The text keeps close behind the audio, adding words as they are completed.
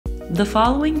The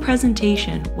following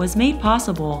presentation was made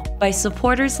possible by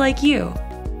supporters like you.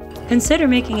 Consider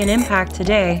making an impact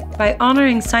today by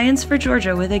honoring Science for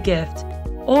Georgia with a gift,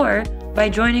 or by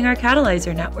joining our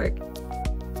Catalyzer network.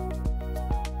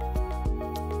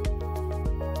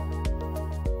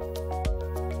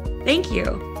 Thank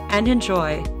you, and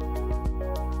enjoy.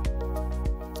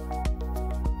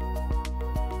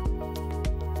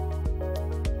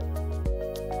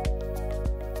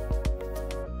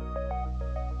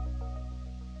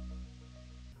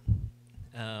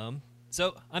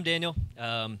 So I'm Daniel.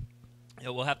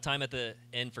 We'll have time at the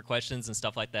end for questions and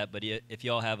stuff like that, but if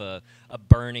you all have a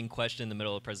burning question in the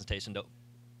middle of the presentation, don't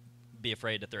be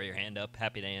afraid to throw your hand up.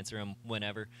 Happy to answer them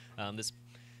whenever. This is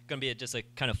going to be just a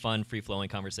kind of fun, free-flowing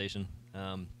conversation.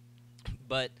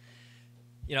 But,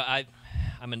 you know,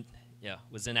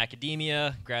 was in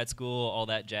academia, grad school, all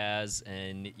that jazz,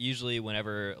 and usually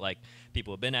whenever, like,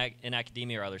 people have been in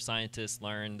academia or other scientists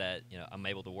learn that, you know, I'm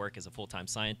able to work as a full-time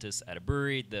scientist at a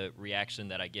brewery, the reaction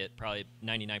that I get probably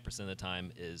 99% of the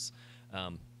time is,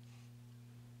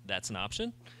 that's an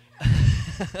option.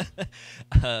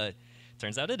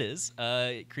 Turns out it is.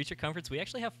 Creature Comforts, we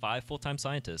actually have 5 full-time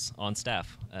scientists on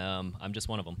staff. I'm just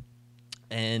one of them.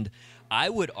 And I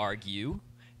would argue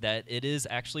that it is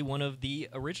actually one of the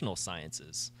original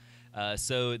sciences.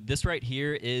 So this right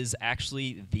here is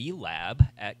actually the lab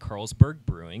at Carlsberg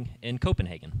Brewing in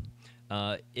Copenhagen.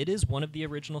 It is one of the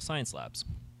original science labs.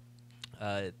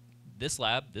 This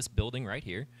lab, this building right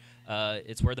here,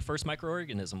 it's where the first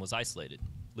microorganism was isolated.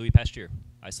 Louis Pasteur,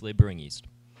 isolated brewing yeast.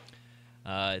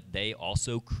 They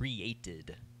also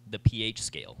created the pH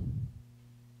scale,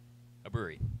 a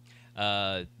brewery.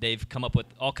 They've come up with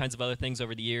all kinds of other things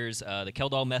over the years. The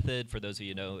Keldal method, for those of you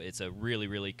who know, it's a really,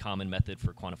 really common method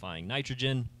for quantifying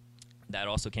nitrogen. That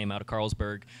also came out of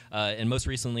Carlsberg. And most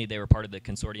recently, they were part of the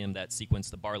consortium that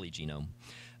sequenced the barley genome.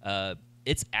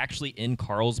 It's actually in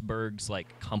Carlsberg's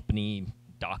company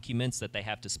documents that they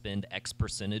have to spend X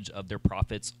percentage of their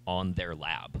profits on their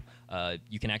lab.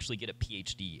 You can actually get a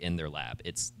Ph.D. in their lab.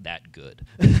 It's that good.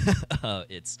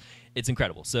 It's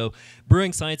incredible. So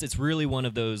brewing science, it's really one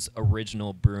of those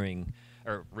original brewing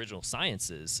or original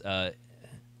sciences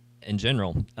in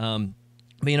general. But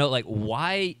you know,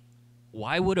 why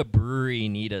would a brewery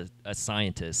need a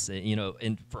scientist? You know,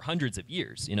 and for hundreds of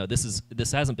years, you know,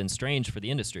 this hasn't been strange for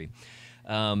the industry.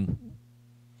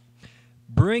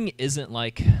 Brewing isn't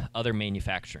like other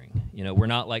manufacturing. You know, we're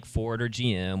not like Ford or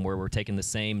GM where we're taking the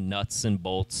same nuts and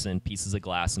bolts and pieces of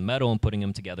glass and metal and putting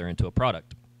them together into a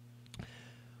product.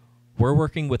 We're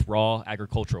working with raw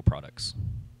agricultural products.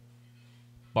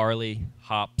 Barley,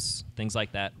 hops, things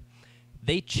like that.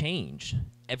 They change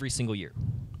every single year.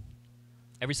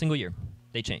 Every single year,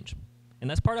 they change. And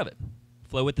that's part of it.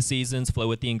 Flow with the seasons, flow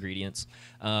with the ingredients.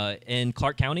 In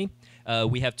Clark County,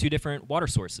 we have 2 different water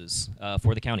sources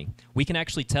for the county. We can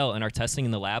actually tell in our testing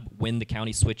in the lab when the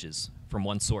county switches from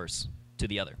one source to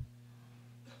the other.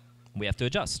 We have to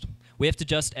adjust. We have to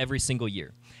adjust every single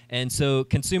year. And so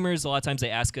consumers, a lot of times they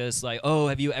ask us, like, oh,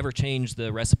 have you ever changed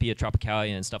the recipe of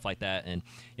Tropicalia and stuff like that? And,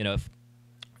 you know, if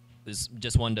it's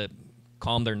just one to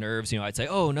calm their nerves, you know, I'd say,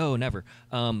 oh, no, never.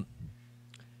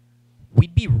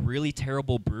 We'd be really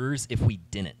terrible brewers if we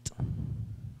didn't.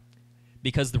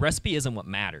 Because the recipe isn't what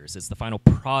matters. It's the final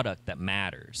product that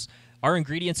matters. Our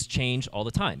ingredients change all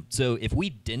the time. So if we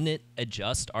didn't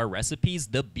adjust our recipes,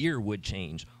 the beer would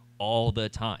change all the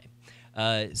time.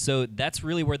 So that's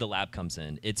really where the lab comes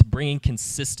in. It's bringing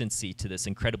consistency to this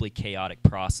incredibly chaotic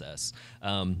process.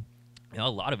 You know, a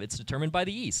lot of it's determined by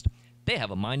the yeast. They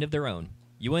have a mind of their own.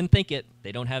 You wouldn't think it.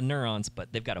 They don't have neurons,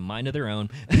 but they've got a mind of their own.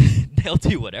 They'll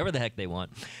do whatever the heck they want.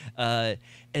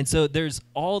 And so there's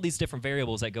all these different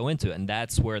variables that go into it, and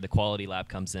that's where the quality lab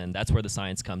comes in. That's where the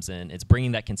science comes in. It's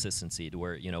bringing that consistency to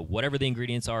where, you know, whatever the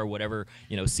ingredients are, whatever,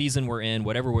 you know, season we're in,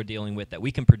 whatever we're dealing with, that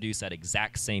we can produce that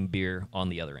exact same beer on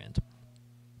the other end.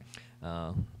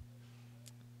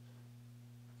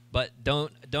 But don't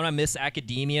I miss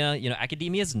academia? You know,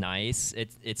 academia is nice.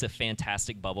 It's a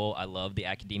fantastic bubble. I love the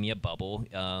academia bubble.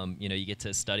 You know, you get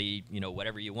to study, you know,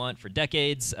 whatever you want for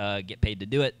decades, get paid to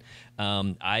do it.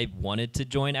 I wanted to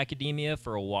join academia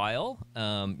for a while.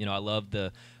 You know, I love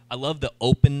the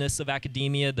openness of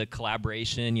academia, the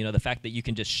collaboration, you know, the fact that you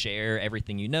can just share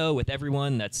everything you know with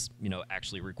everyone. That's, you know,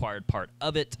 actually a required part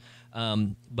of it.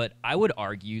 But I would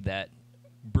argue that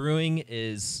brewing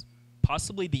is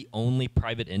possibly the only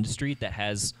private industry that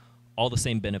has all the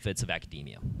same benefits of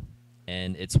academia.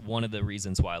 And it's one of the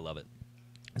reasons why I love it.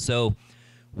 So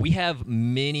we have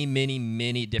many, many,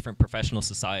 many different professional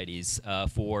societies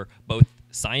for both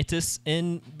scientists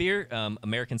in beer,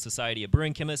 American Society of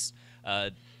Brewing Chemists,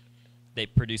 they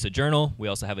produce a journal. We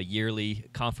also have a yearly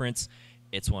conference.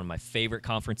 It's one of my favorite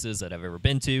conferences that I've ever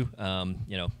been to.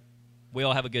 We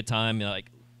all have a good time. Like,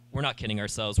 we're not kidding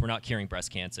ourselves. We're not curing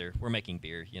breast cancer. We're making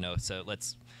beer. So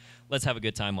let's have a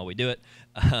good time while we do it.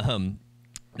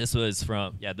 This was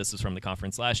from the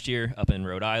conference last year up in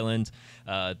Rhode Island.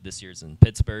 This year's in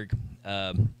Pittsburgh.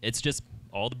 It's just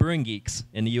all the brewing geeks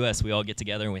in the U.S. We all get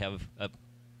together and we have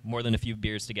more than a few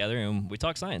beers together and we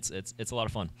talk science. It's a lot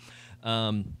of fun.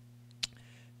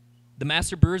 The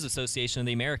Master Brewers Association of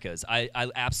the Americas. I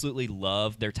absolutely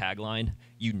love their tagline,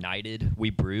 "United We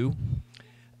Brew,"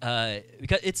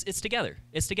 because it's together.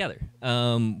 It's together.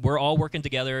 We're all working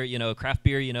together. Craft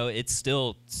beer. It's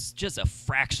just a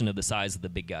fraction of the size of the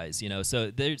big guys. So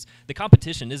the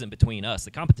competition isn't between us. The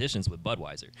competition's with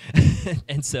Budweiser,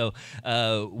 and so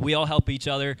we all help each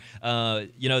other.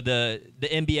 The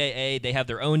MBAA, they have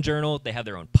their own journal. They have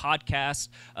their own podcast.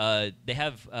 They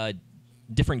have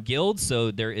different guilds. So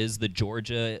there is the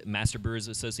Georgia Master Brewers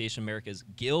Association America's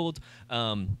Guild.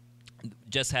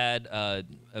 Just had a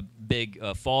big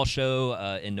fall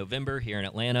show in November here in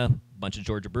Atlanta. A bunch of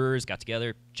Georgia brewers got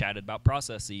together, chatted about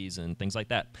processes and things like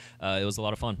that. It was a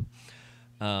lot of fun.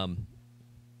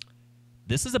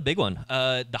 This is a big one.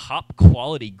 The Hop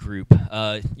Quality Group.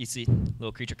 You see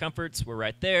little Creature Comforts. We're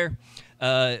right there.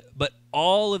 But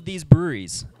all of these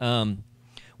breweries,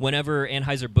 whenever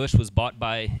Anheuser-Busch was bought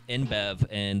by InBev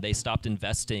and they stopped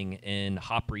investing in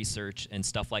hop research and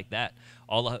stuff like that,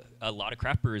 a lot of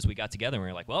craft brewers, we got together and we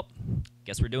were like, well,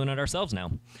 guess we're doing it ourselves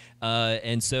now.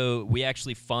 And so we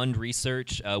actually fund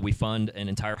research. We fund an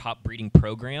entire hop breeding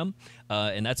program,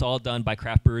 and that's all done by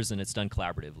craft brewers, and it's done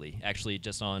collaboratively. Actually,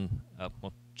 just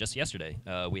yesterday,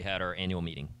 we had our annual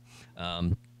meeting.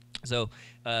 So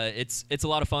it's a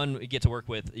lot of fun. We get to work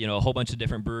with a whole bunch of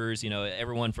different brewers.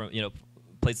 Everyone from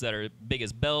places that are big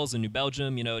as Bell's in New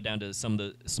Belgium, down to some of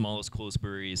the smallest, coolest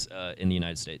breweries in the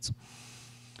United States.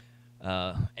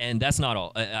 And that's not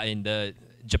all. In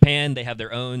Japan, they have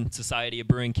their own Society of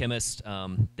Brewing Chemists.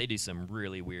 They do some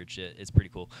really weird shit. It's pretty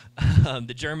cool.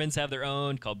 The Germans have their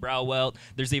own called Brauwelt.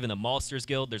 There's even the Maltsters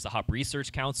Guild. There's the Hop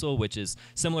Research Council, which is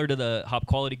similar to the Hop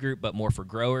Quality Group, but more for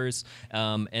growers.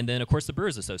 And then, of course, the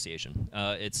Brewers Association.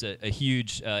 It's a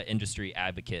huge industry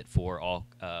advocate for all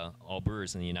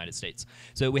brewers in the United States.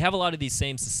 So we have a lot of these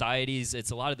same societies. It's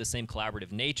a lot of the same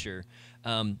collaborative nature.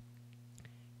 And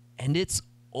it's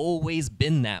always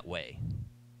been that way.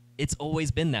 It's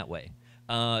always been that way.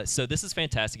 So this is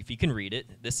fantastic. If you can read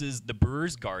it, this is the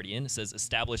Brewer's Guardian. It says,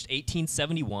 established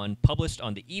 1871, published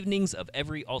on the evenings of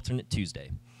every alternate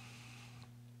Tuesday.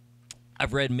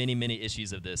 I've read many, many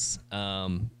issues of this.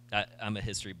 I'm a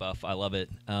history buff. I love it.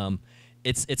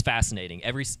 It's fascinating.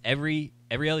 Every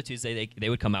other Tuesday they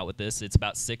would come out with this. It's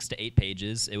about 6 to 8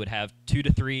 pages. It would have 2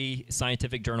 to 3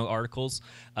 scientific journal articles.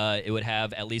 It would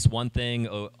have at least one thing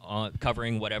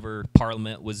covering whatever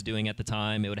Parliament was doing at the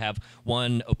time. It would have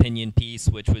one opinion piece,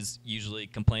 which was usually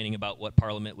complaining about what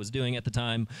Parliament was doing at the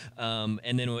time, and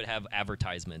then it would have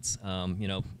advertisements.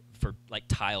 For like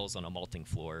tiles on a malting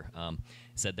floor.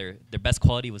 Said their best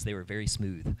quality was they were very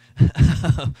smooth,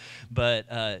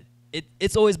 but.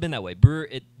 It's always been that way.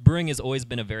 Brewing has always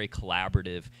been a very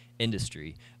collaborative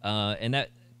industry, and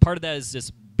that part of that is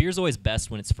just beer's always best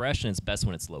when it's fresh and it's best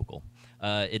when it's local.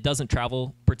 It doesn't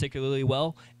travel particularly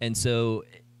well, and so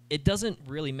it doesn't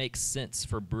really make sense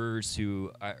for brewers who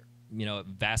are at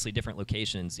vastly different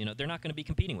locations. They're not going to be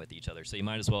competing with each other, so you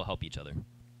might as well help each other.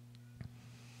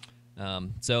 Nah.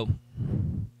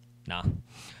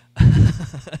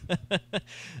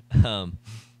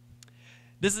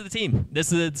 This is the team.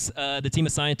 This is the team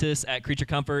of scientists at Creature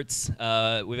Comforts.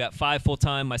 We've got 5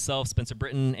 full-time, myself, Spencer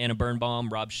Britton, Anna Birnbaum,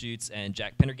 Rob Schutz, and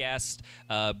Jack Pendergast.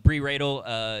 Bree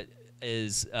Radel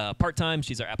is part-time.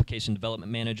 She's our application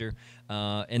development manager.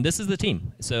 And this is the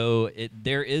team. So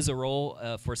there is a role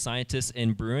for scientists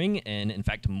in brewing, and in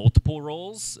fact, multiple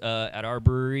roles at our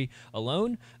brewery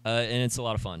alone. And it's a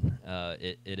lot of fun.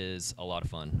 It is a lot of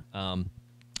fun.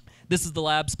 This is the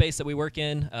lab space that we work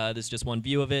in. This is just one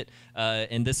view of it.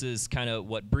 And this is kind of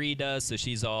what Bree does. So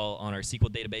she's all on our SQL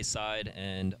database side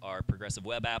and our progressive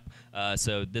web app.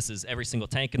 So this is every single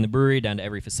tank in the brewery down to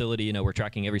every facility. We're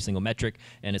tracking every single metric,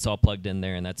 and it's all plugged in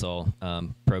there, and that's all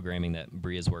programming that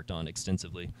Bree has worked on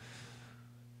extensively.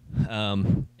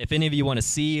 If any of you want to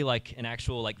see like an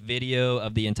actual video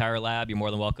of the entire lab, you're more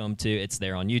than welcome to. It's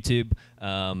there on YouTube.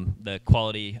 The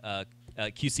quality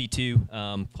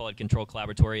QC2 Quality Control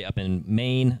Collaboratory up in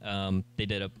Maine. They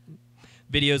did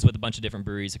videos with a bunch of different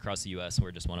breweries across the U.S.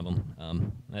 We're just one of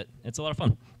them. It's a lot of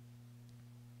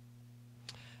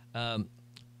fun.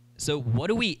 So what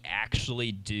do we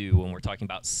actually do when we're talking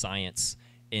about science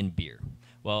in beer?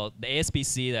 Well, the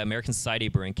ASBC, the American Society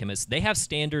of Brewing Chemists, they have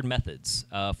standard methods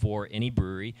for any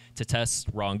brewery to test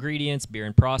raw ingredients, beer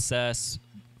in process,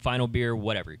 final beer,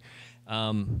 whatever.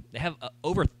 They have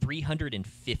over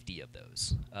 350 of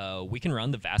those. We can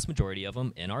run the vast majority of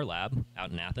them in our lab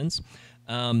out in Athens.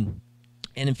 And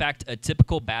in fact, a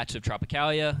typical batch of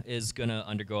Tropicalia is going to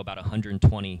undergo about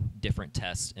 120 different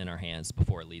tests in our hands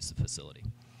before it leaves the facility.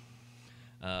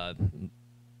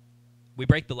 We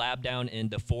break the lab down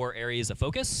into 4 areas of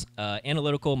focus: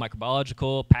 analytical,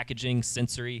 microbiological, packaging,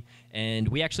 sensory, and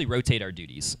we actually rotate our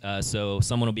duties. So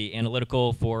someone will be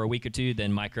analytical for a week or 2,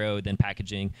 then micro, then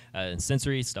packaging, and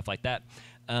sensory, stuff like that.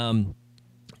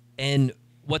 And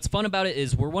what's fun about it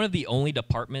is we're one of the only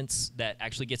departments that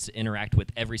actually gets to interact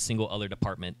with every single other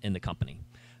department in the company.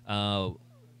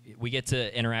 We get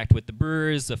to interact with the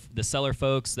brewers, the cellar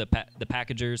folks, the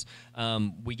packagers.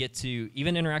 We get to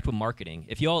even interact with marketing.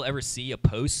 If you all ever see a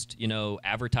post, you know,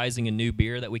 advertising a new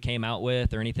beer that we came out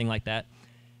with or anything like that,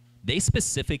 they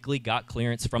specifically got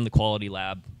clearance from the quality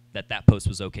lab that that post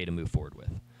was okay to move forward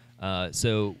with.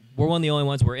 So we're one of the only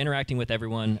ones. We're interacting with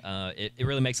everyone. It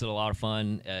really makes it a lot of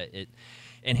fun. It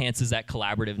enhances that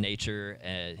collaborative nature,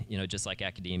 you know, just like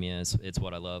academia it's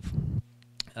what I love.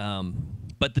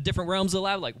 But the different realms of the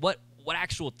lab, like what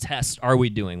actual tests are we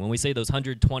doing? When we say those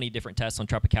 120 different tests on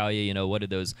Tropicalia, you know, what do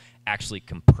those actually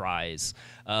comprise?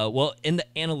 Well, in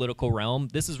the analytical realm,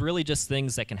 this is really just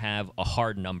things that can have a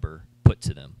hard number put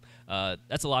to them.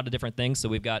 That's a lot of different things. So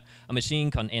we've got a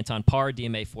machine called Anton Par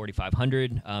DMA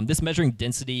 4500. This measuring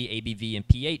density, ABV, and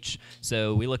pH.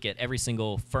 So we look at every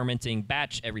single fermenting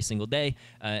batch every single day,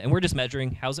 and we're just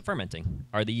measuring how's it fermenting.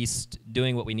 Are the yeast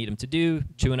doing what we need them to do,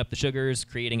 chewing up the sugars,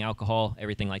 creating alcohol,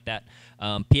 everything like that.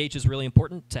 pH is really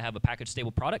important to have a package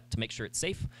stable product to make sure it's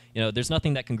safe. You know, there's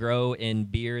nothing that can grow in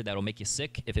beer that'll make you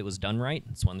sick if it was done right.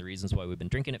 It's one of the reasons why we've been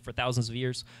drinking it for thousands of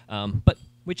years. But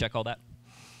we check all that.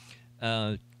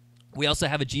 We also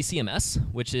have a GCMS,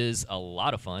 which is a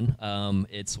lot of fun.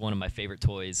 It's one of my favorite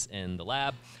toys in the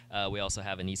lab. We also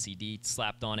have an ECD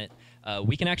slapped on it.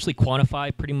 We can actually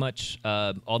quantify pretty much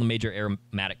all the major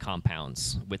aromatic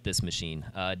compounds with this machine,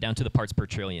 down to the parts per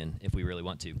trillion if we really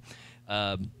want to.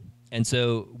 And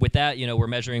so with that, you know, we're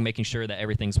measuring, making sure that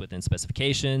everything's within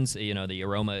specifications. You know, the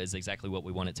aroma is exactly what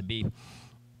we want it to be.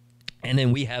 And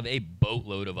then we have a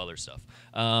boatload of other stuff.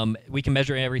 We can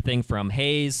measure everything from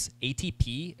haze.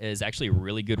 ATP is actually a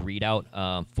really good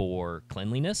readout for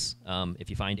cleanliness. If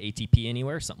you find ATP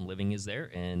anywhere, something living is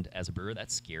there, and as a brewer,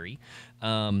 that's scary.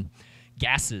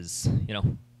 Gases, you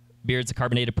know, beer's a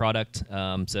carbonated product,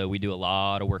 so we do a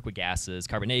lot of work with gases,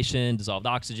 carbonation, dissolved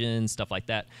oxygen, stuff like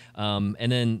that.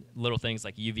 And then little things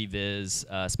like UV vis,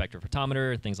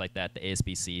 spectrophotometer, things like that. The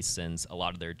ASBC sends a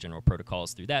lot of their general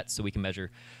protocols through that, so we can measure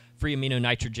free amino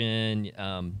nitrogen,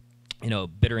 you know,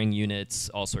 bittering units,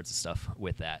 all sorts of stuff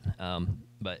with that.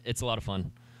 But it's a lot of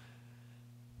fun.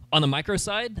 On the micro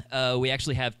side, we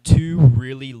actually have 2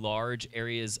 really large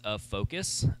areas of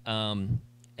focus. And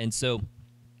so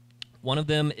one of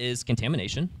them is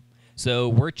contamination. So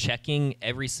we're checking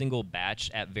every single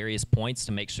batch at various points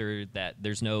to make sure that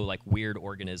there's no like weird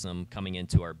organism coming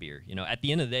into our beer. You know, at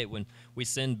the end of the day, when we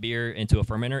send beer into a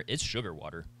fermenter, it's sugar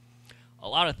water. A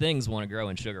lot of things want to grow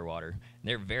in sugar water, and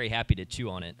they're very happy to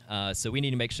chew on it. So we need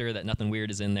to make sure that nothing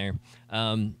weird is in there.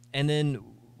 And then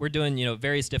we're doing, you know,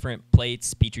 various different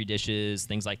plates, petri dishes,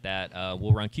 things like that.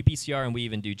 We'll run qPCR, and we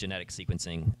even do genetic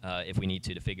sequencing if we need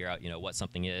to figure out, you know, what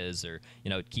something is, or, you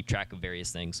know, keep track of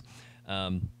various things.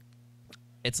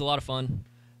 It's a lot of fun.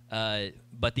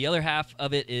 But the other half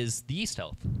of it is the yeast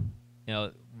health. You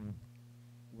know,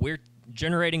 we're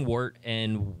generating wort,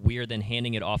 and we are then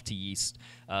handing it off to yeast.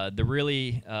 The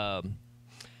really kind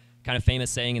of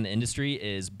famous saying in the industry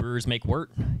is brewers make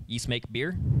wort, yeast make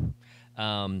beer.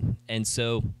 And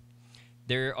so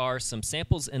there are some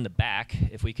samples in the back,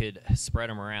 if we could spread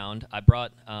them around. I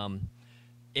brought,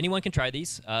 anyone can try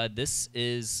these. This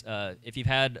is, if you've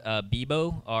had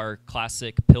Bibo, our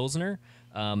classic Pilsner,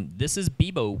 this is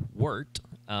Bibo wort.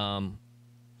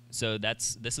 So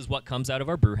this is what comes out of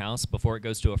our brew house before it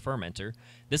goes to a fermenter.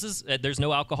 This is there's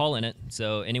no alcohol in it,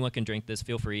 so anyone can drink this.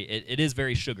 Feel free. It is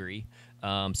very sugary,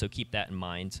 so keep that in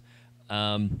mind.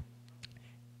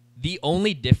 The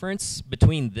only difference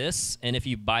between this and if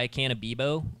you buy a can of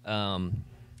Bibo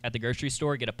at the grocery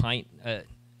store, get a pint at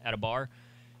a bar,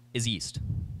 is yeast.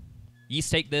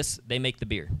 Yeast take this, they make the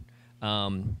beer.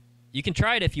 You can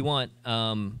try it if you want.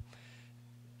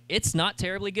 It's not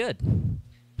terribly good.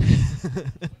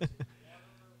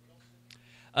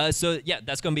 So yeah,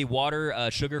 that's going to be water,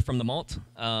 sugar from the malt,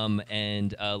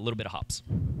 and a little bit of hops.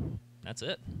 That's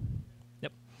it.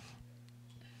 Yep.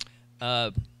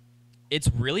 It's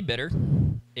really bitter.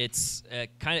 it's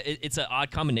it's an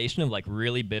odd combination of like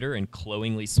really bitter and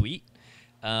cloyingly sweet.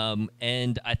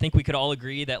 And I think we could all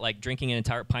agree that like drinking an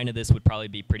entire pint of this would probably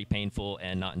be pretty painful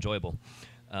and not enjoyable.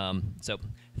 So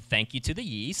thank you to the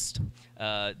yeast.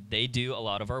 They do a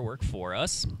lot of our work for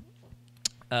us.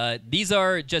 These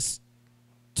are just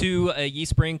 2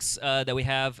 yeast drinks that we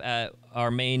have at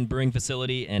our main brewing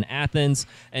facility in Athens.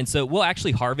 And so we'll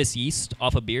actually harvest yeast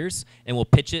off of beers and we'll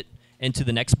pitch it into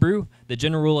the next brew. The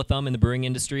general rule of thumb in the brewing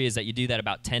industry is that you do that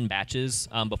about 10 batches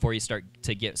before you start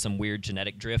to get some weird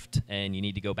genetic drift and you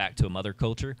need to go back to a mother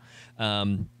culture.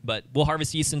 But we'll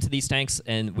harvest yeast into these tanks,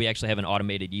 and we actually have an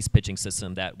automated yeast pitching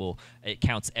system that it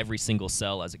counts every single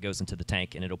cell as it goes into the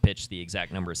tank, and it'll pitch the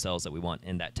exact number of cells that we want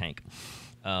in that tank.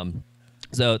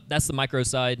 So that's the micro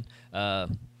side.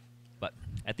 But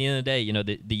at the end of the day, you know,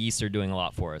 the yeasts are doing a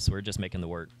lot for us. We're just making the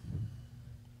work.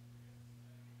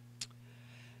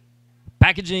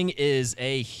 Packaging is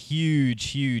a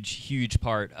huge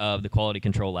part of the quality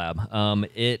control lab.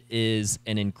 It is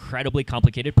an incredibly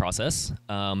complicated process,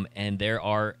 and there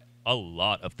are a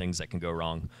lot of things that can go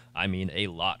wrong. I mean, a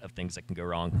lot of things that can go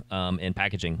wrong in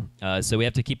packaging. So we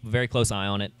have to keep a very close eye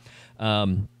on it.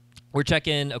 We're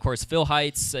checking, of course, fill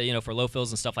heights, you know, for low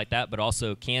fills and stuff like that, but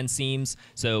also can seams.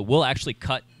 So we'll actually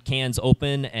cut cans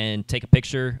open and take a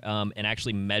picture and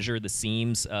actually measure the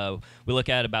seams. We look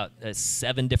at about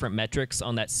 7 different metrics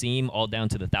on that seam, all down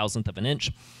to the 1,000th of an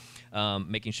inch,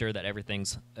 making sure that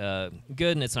everything's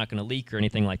good and it's not going to leak or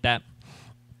anything like that.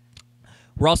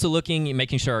 We're also looking and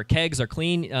making sure our kegs are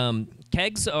clean.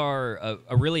 Kegs are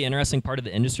a really interesting part of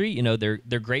the industry. You know, they're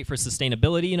great for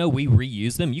sustainability. You know, we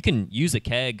reuse them. You can use a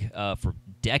keg for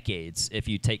decades if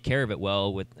you take care of it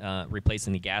well with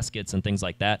replacing the gaskets and things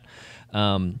like that.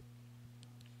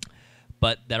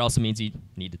 But that also means you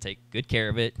need to take good care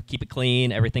of it, keep it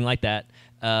clean, everything like that.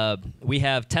 We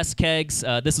have test kegs.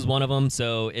 This is one of them.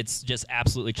 So it's just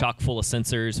absolutely chock full of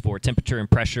sensors for temperature and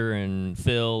pressure and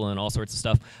fill and all sorts of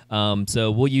stuff.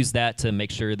 So we'll use that to make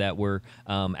sure that we're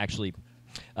actually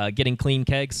getting clean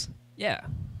kegs. Yeah.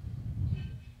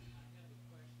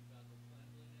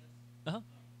 Uh-huh.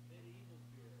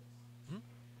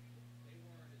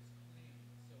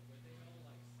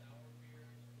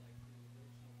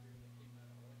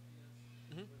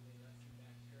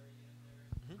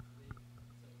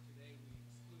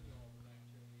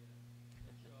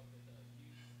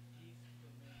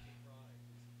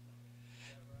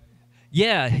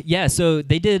 Yeah. So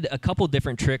they did a couple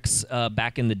different tricks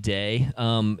back in the day.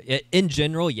 In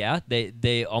general, yeah,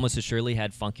 they almost assuredly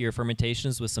had funkier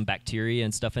fermentations with some bacteria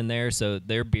and stuff in there. So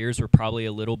their beers were probably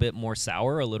a little bit more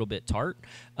sour, a little bit tart.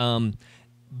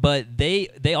 But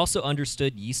they also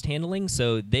understood yeast handling.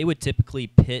 So they would typically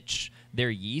pitch their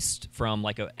yeast from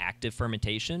like an active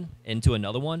fermentation into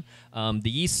another one. The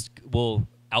yeast will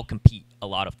outcompete a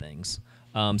lot of things.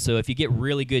 So if you get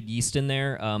really good yeast in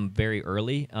there very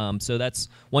early, so that's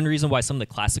one reason why some of the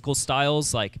classical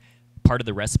styles, like part of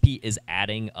the recipe is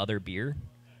adding other beer.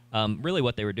 Really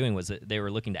what they were doing was that they were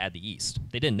looking to add the yeast.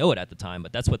 They didn't know it at the time,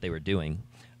 but that's what they were doing.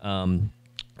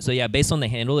 So yeah, based on they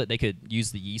handle it, they could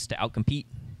use the yeast to outcompete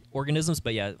organisms.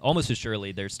 But yeah, almost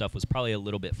assuredly their stuff was probably a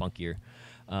little bit funkier.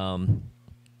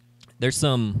 There's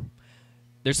some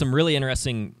really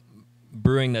interesting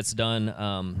brewing that's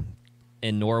done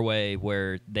in Norway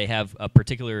where they have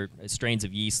particular strains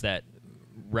of yeast that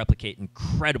replicate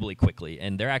incredibly quickly,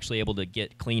 and they're actually able to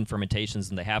get clean fermentations,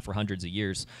 and they have for hundreds of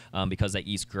years because that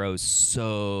yeast grows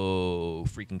so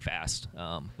freaking fast.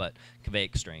 But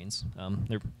Kveic strains,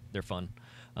 they're fun.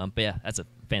 But yeah, that's a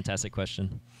fantastic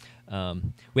question.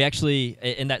 We actually,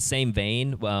 in that same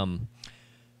vein,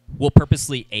 we'll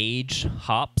purposely age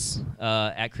hops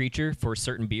at Creature for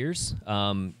certain beers.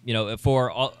 You know,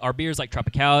 for our beers like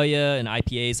Tropicalia and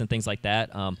IPAs and things like that,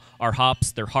 our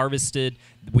hops, they're harvested.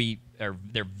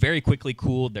 They're very quickly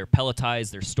cooled. They're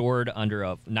pelletized. They're stored under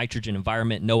a nitrogen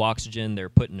environment, no oxygen. They're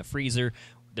put in a freezer.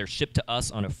 They're shipped to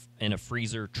us in a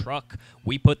freezer truck.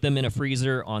 We put them in a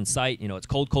freezer on site. You know, it's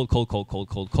cold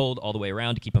all the way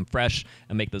around to keep them fresh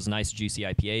and make those nice juicy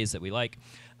IPAs that we like.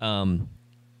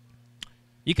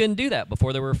 You couldn't do that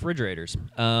before there were refrigerators.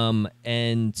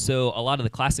 And so a lot of the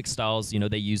classic styles, you know,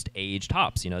 they used aged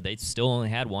hops. You know, they still only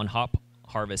had one hop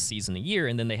harvest season a year,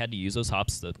 and then they had to use those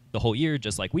hops the whole year,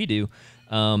 just like we do.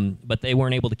 But they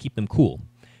weren't able to keep them cool.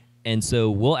 And so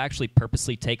we'll actually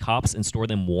purposely take hops and store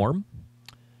them warm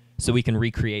so we can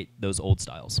recreate those old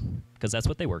styles, because that's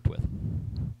what they worked with.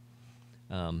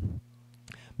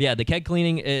 Yeah, the keg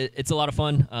cleaning, it's a lot of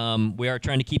fun. We are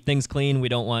trying to keep things clean. We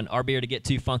don't want our beer to get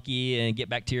too funky and get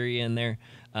bacteria in there.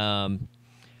 I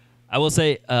will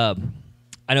say, I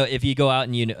I know if you go out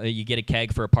and you get a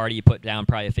keg for a party, you put down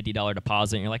probably a $50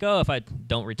 deposit, and you're like, oh, if I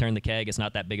don't return the keg, it's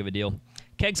not that big of a deal.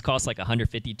 Kegs cost like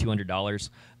 $150,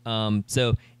 $200.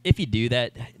 So if you do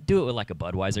that, do it with like a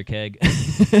Budweiser keg.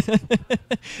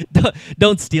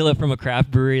 Don't steal it from a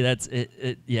craft brewery. That's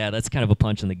yeah, that's kind of a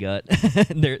punch in the gut.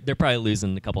 They're probably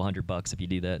losing a couple $100 if you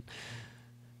do that.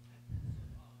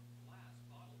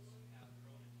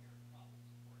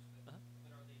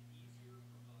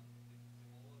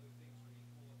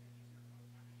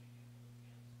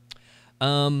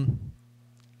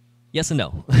 Yes and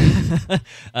no.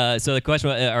 So the question,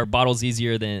 are bottles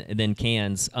easier than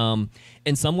cans?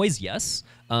 In some ways, yes.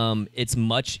 It's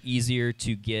much easier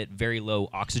to get very low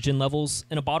oxygen levels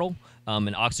in a bottle.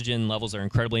 And oxygen levels are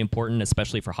incredibly important,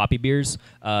 especially for hoppy beers.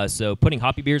 So putting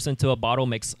hoppy beers into a bottle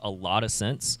makes a lot of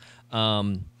sense.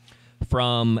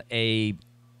 From a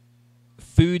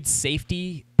food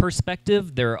safety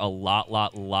perspective, they're a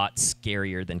lot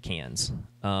scarier than cans.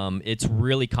 It's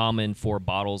really common for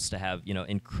bottles to have,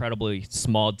 incredibly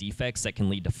small defects that can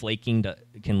lead to flaking,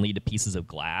 can lead to pieces of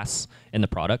glass in the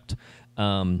product.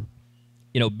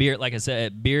 Beer, like I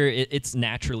said, it's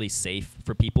naturally safe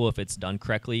for people if it's done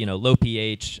correctly. Low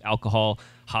pH, alcohol,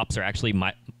 hops are actually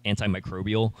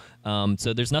antimicrobial.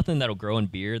 So there's nothing that'll grow in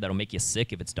beer that'll make you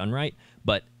sick if it's done right.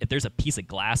 But if there's a piece of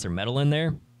glass or metal in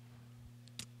there,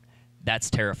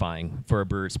 that's terrifying for a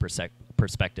brewer's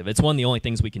perspective. It's one of the only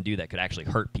things we can do that could actually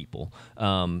hurt people.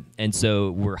 And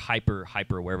so we're hyper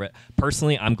aware of it.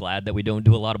 Personally, I'm glad that we don't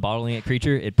do a lot of bottling at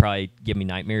Creature. It'd probably give me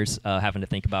nightmares having to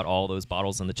think about all those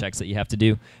bottles and the checks that you have to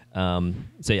do.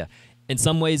 So yeah, in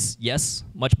some ways, yes,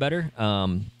 much better.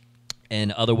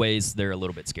 In other ways, they're a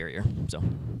little bit scarier. So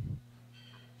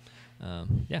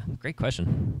yeah, great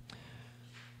question.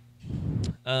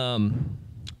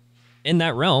 In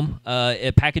that realm,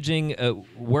 packaging,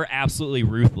 we're absolutely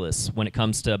ruthless when it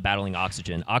comes to battling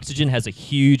oxygen. Oxygen has a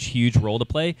huge role to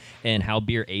play in how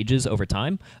beer ages over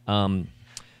time.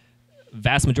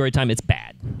 Vast majority of the time, it's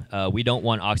bad. We don't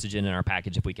want oxygen in our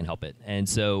package if we can help it. And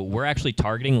so we're actually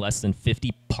targeting less than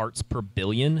 50 parts per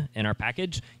billion in our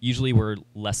package. Usually we're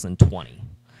less than 20.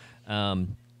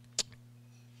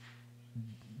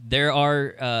 There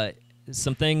are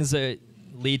some things that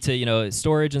lead to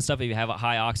storage and stuff. If you have a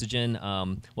high oxygen,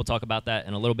 we'll talk about that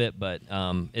in a little bit, but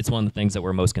it's one of the things that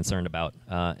we're most concerned about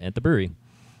at the brewery.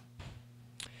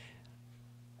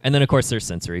 And then of course there's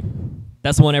sensory.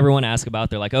 That's the one everyone asks about.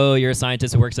 They're like, oh, you're a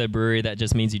scientist who works at a brewery, that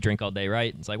just means you drink all day,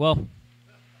 right? It's like, well,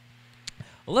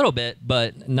 a little bit,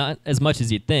 but not as much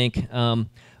as you'd think.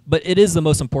 But it is the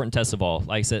most important test of all.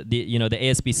 Like I said, the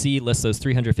ASBC lists those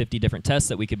 350 different tests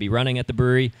that we could be running at the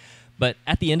brewery. But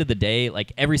at the end of the day,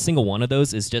 like every single one of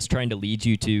those is just trying to lead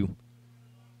you to,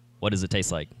 what does it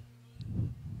taste like?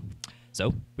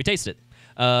 So we taste it.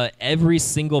 Every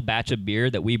single batch of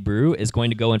beer that we brew is going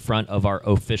to go in front of our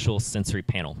official sensory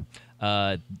panel.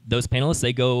 Those panelists,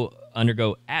 they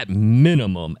undergo at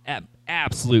minimum, at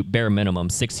absolute bare minimum,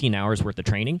 16 hours worth of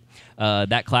training.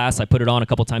 That class, I put it on a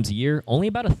couple times a year. Only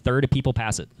about a third of people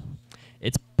pass it.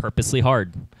 It's purposely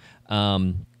hard.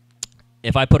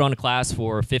 If I put on a class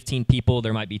for 15 people,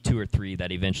 there might be 2 or 3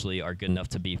 that eventually are good enough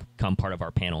to become part of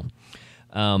our panel.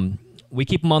 We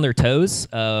keep them on their toes.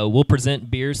 We'll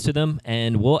present beers to them,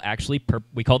 and we'll actually,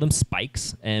 we call them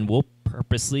spikes, and we'll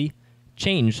purposely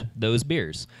change those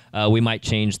beers. We might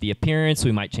change the appearance,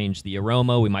 we might change the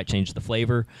aroma, we might change the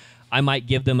flavor. I might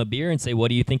give them a beer and say, what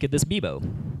do you think of this Bibo?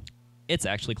 It's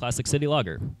actually Classic City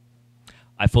Lager.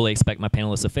 I fully expect my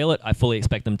panelists to fail it. I fully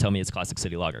expect them to tell me it's Classic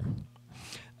City Lager.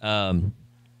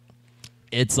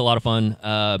 It's a lot of fun.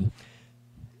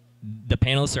 The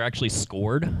panelists are actually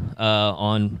scored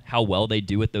on how well they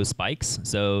do with those spikes.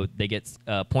 So they get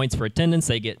points for attendance,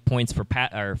 they get points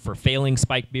for failing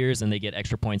spike beers, and they get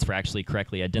extra points for actually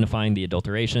correctly identifying the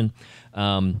adulteration.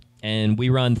 And we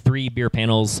run 3 beer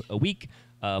panels a week,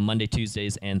 Monday,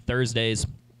 Tuesdays, and Thursdays.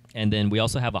 And then we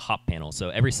also have a hop panel. So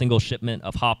every single shipment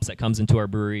of hops that comes into our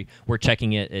brewery, we're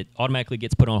checking it. It automatically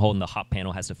gets put on hold, and the hop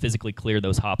panel has to physically clear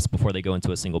those hops before they go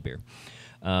into a single beer.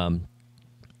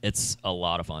 It's a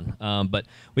lot of fun. But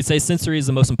we'd say sensory is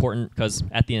the most important because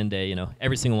at the end of the day,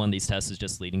 every single one of these tests is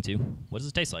just leading to, what does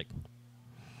it taste like?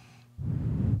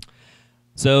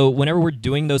 So whenever we're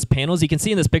doing those panels, you can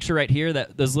see in this picture right here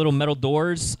that those little metal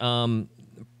doors,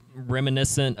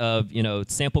 reminiscent of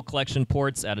sample collection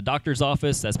ports at a doctor's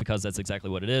office. That's because that's exactly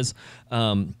what it is.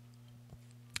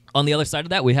 On the other side of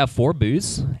that, we have 4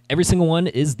 booths. Every single one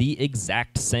is the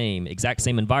exact same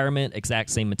environment, exact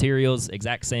same materials,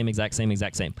 exact same.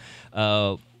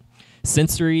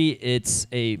 Sensory, it's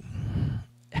a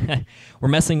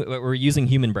we're using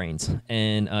human brains,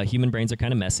 and human brains are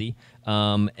kind of messy,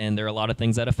 and there are a lot of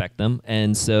things that affect them,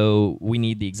 and so we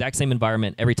need the exact same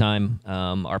environment every time.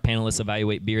 Our panelists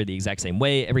evaluate beer the exact same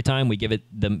way every time. We give it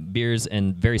the beers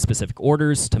in very specific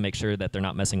orders to make sure that they're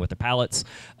not messing with their palates,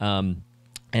 and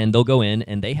they'll go in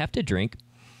and they have to drink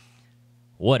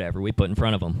whatever we put in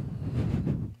front of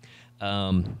them.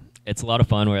 It's a lot of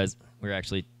fun, whereas we were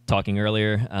actually talking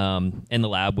earlier, in the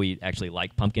lab, we actually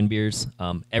like pumpkin beers.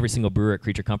 Every single brewer at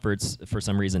Creature Comforts, for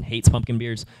some reason, hates pumpkin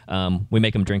beers. We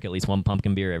make them drink at least one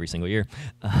pumpkin beer every single year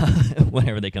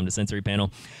whenever they come to sensory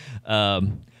panel.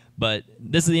 But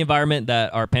this is the environment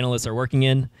that our panelists are working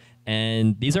in,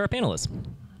 and these are our panelists.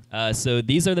 So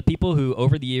these are the people who,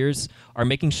 over the years, are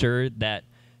making sure that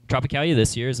Tropicalia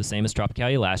this year is the same as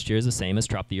Tropicalia last year is the same as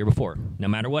Trop the year before. No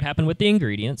matter what happened with the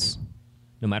ingredients,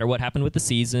 no matter what happened with the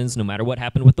seasons, no matter what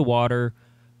happened with the water,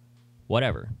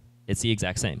 whatever, it's the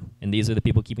exact same. And these are the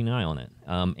people keeping an eye on it.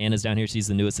 Anna's down here. She's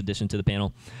the newest addition to the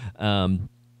panel.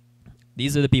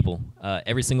 These are the people.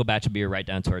 Every single batch of beer, right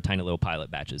down to our tiny little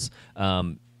pilot batches.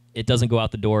 It doesn't go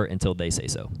out the door until they say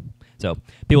so. So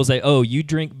people say, oh, you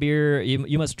drink beer,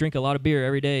 you must drink a lot of beer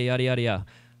every day, yada, yada, yada.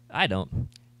 I don't.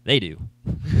 They do.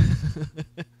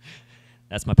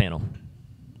 That's my panel.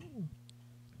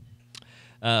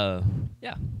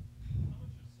 Yeah.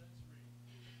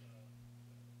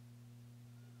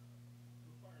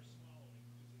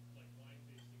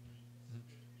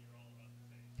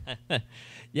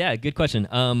 Yeah, good question.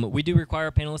 We do require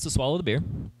our panelists to swallow the beer.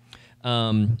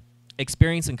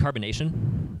 Experience in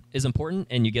carbonation is important,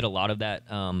 and you get a lot of that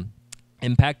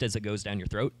impact as it goes down your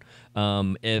throat.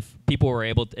 If people were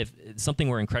able to, if something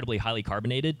were incredibly highly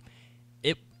carbonated,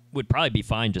 it would probably be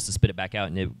fine just to spit it back out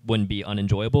and it wouldn't be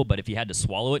unenjoyable. But if you had to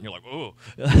swallow it and you're like,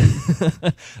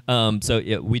 oh. So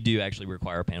yeah, we do actually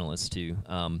require our panelists to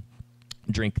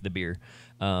drink the beer.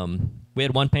 We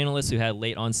had one panelist who had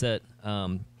late onset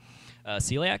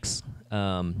celiacs,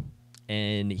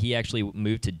 and he actually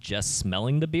moved to just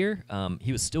smelling the beer.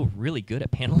 He was still really good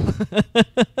at panel,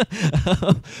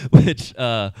 which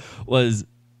was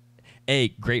A,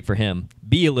 great for him,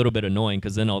 B, a little bit annoying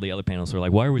because then all the other panelists were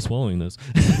like, why are we swallowing this?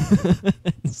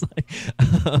 It's like,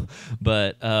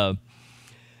 but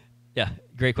yeah,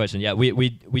 great question. Yeah, we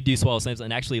do swallow samples,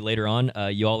 and actually later on,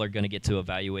 you all are going to get to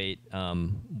evaluate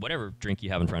whatever drink you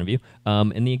have in front of you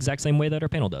in the exact same way that our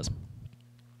panel does.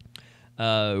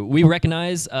 We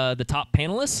recognize the top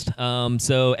panelists.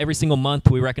 So every single month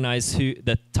we recognize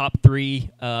the top 3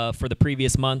 for the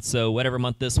previous month. So whatever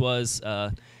month this was,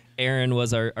 Erin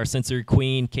was our sensory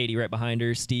queen, Katie right behind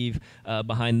her, Steve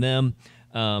behind them.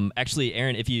 Actually,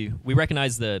 Erin, we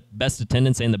recognize the best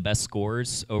attendance and the best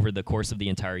scores over the course of the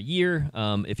entire year.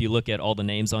 If you look at all the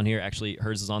names on here, actually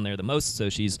hers is on there the most,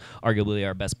 so she's arguably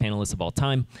our best panelist of all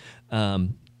time.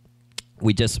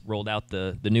 We just rolled out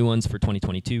the new ones for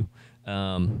 2022.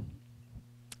 I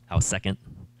was second.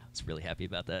 I was really happy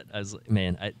about that. I was,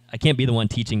 man, I can't be the one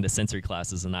teaching the sensory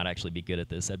classes and not actually be good at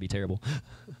this. That'd be terrible.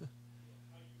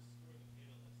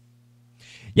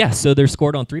 Yeah, so they're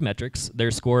scored on 3 metrics. They're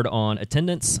scored on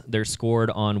attendance, they're scored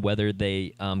on whether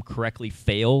they correctly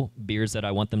fail beers that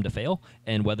I want them to fail,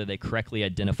 and whether they correctly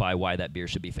identify why that beer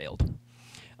should be failed.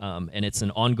 And it's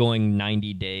an ongoing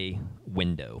 90-day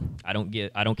window. I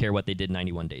don't care what they did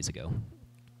 91 days ago.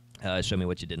 Show me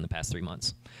what you did in the past 3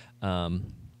 months.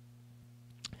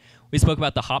 We spoke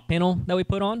about the hop panel that we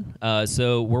put on.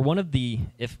 So we're one of the,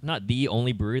 if not the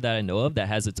only brewery that I know of that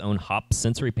has its own hop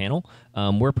sensory panel.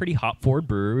 We're a pretty hop-forward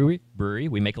brewery.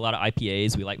 We make a lot of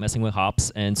IPAs. We like messing with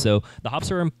hops. And so the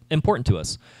hops are important to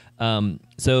us.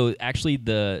 So actually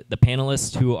the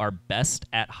panelists who are best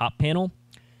at hop panel,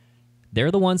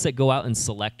 they're the ones that go out and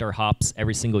select our hops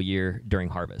every single year during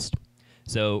harvest.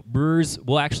 So brewers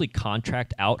will actually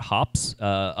contract out hops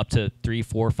up to 3,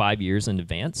 4, 5 years in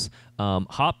advance.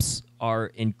 Hops are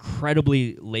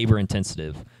incredibly labor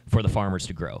intensive for the farmers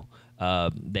to grow.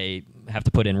 They have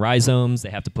to put in rhizomes. They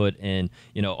have to put in,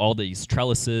 all these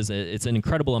trellises. It's an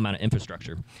incredible amount of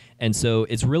infrastructure. And so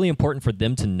it's really important for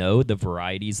them to know the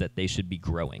varieties that they should be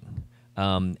growing.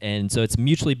 And so it's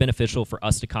mutually beneficial for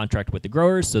us to contract with the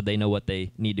growers so they know what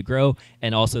they need to grow,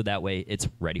 and also that way it's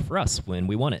ready for us when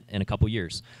we want it in a couple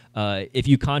years. If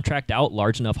you contract out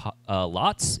large enough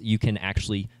lots, you can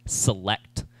actually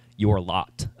select your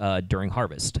lot during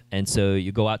harvest. And so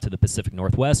you go out to the Pacific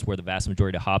Northwest where the vast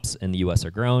majority of hops in the U.S.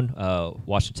 are grown.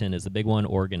 Washington is the big one,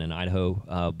 Oregon and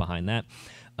Idaho behind that.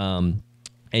 And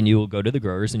you will go to the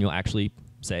growers and you'll actually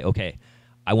say, okay,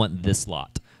 I want this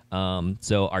lot.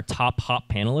 So our top hop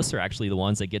panelists are actually the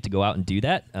ones that get to go out and do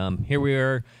that. Here we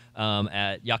are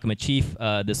At Yakima Chief,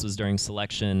 this was during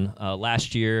selection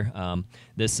last year.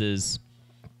 This is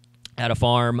at a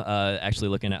farm, actually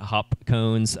looking at hop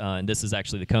cones. And this is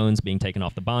actually the cones being taken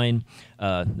off the vine.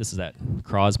 This is at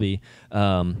Crosby.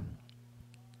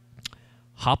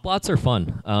 Hop lots are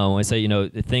fun. When I say,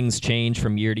 things change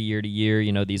from year to year to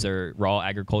year, these are raw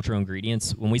agricultural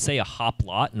ingredients. When we say a hop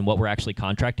lot and what we're actually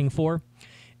contracting for,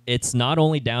 it's not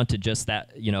only down to just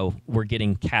that, we're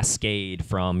getting Cascade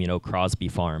from, Crosby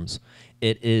Farms.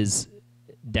 It is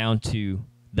down to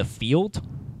the field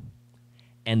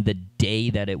and the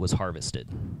day that it was harvested.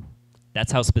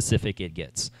 That's how specific it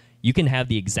gets. You can have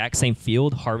the exact same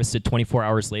field harvested 24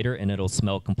 hours later and it'll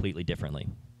smell completely differently.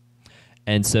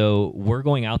 And so we're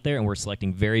going out there and we're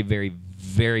selecting very, very,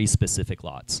 very specific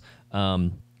lots.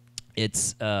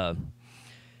 It's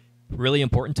really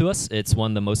important to us. It's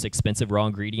one of the most expensive raw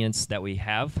ingredients that we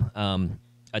have.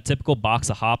 A typical box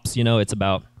of hops, it's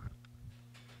about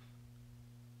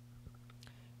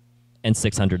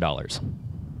 $600.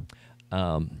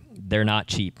 They're not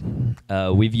cheap.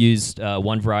 We've used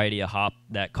one variety of hop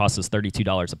that cost us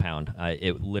 $32 a pound.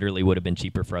 It literally would have been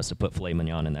cheaper for us to put filet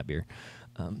mignon in that beer.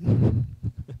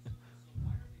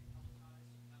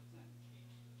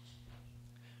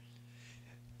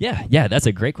 Yeah, that's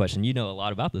a great question. You know a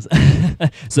lot about this.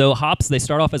 So hops, they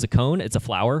start off as a cone. It's a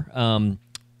flower.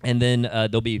 And then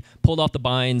they'll be pulled off the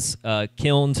vines,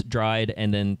 kilned, dried,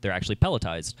 and then they're actually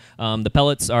pelletized. The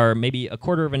pellets are maybe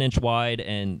 1/4 of an inch wide,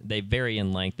 and they vary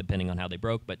in length depending on how they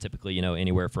broke, but typically,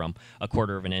 anywhere from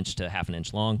 1/4 of an inch to 1/2 an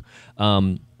inch long.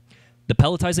 The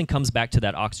pelletizing comes back to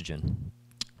that oxygen.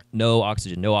 No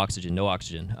oxygen, no oxygen, no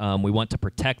oxygen. We want to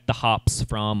protect the hops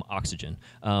from oxygen.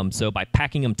 So by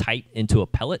packing them tight into a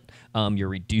pellet, you're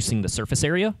reducing the surface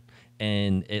area,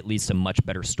 and it leads to much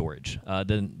better storage.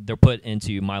 Then they're put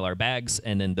into Mylar bags,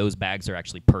 and then those bags are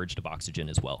actually purged of oxygen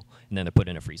as well. And then they're put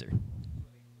in a freezer.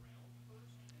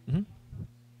 Mm-hmm.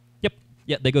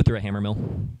 Yep, they go through a hammer mill.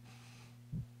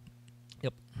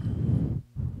 Yep.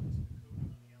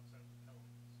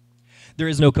 There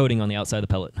is no coating on the outside of the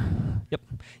pellet.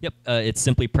 Yep. It's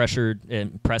simply pressured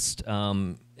and pressed,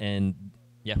 and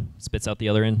yeah, spits out the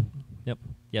other end. Yep.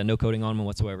 Yeah, no coating on them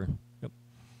whatsoever.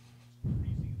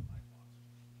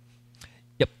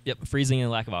 Yep. Freezing and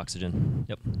lack of oxygen.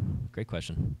 Yep. Great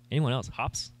question. Anyone else?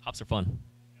 Hops? Hops are fun.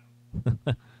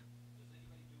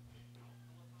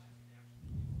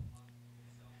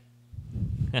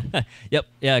 Yep.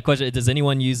 Yeah. Question: does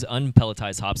anyone use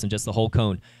unpelletized hops and just the whole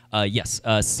cone? Yes.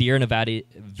 Sierra Nevada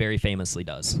very famously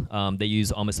does. They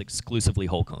use almost exclusively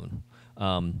whole cone.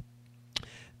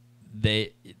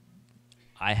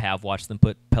 I have watched them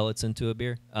put pellets into a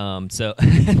beer. So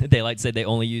they like to say they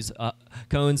only use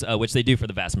cones, which they do for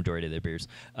the vast majority of their beers.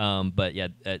 But yeah,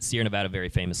 Sierra Nevada very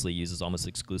famously uses almost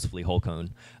exclusively whole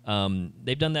cone.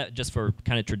 They've done that just for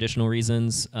kind of traditional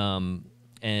reasons,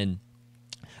 and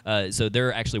so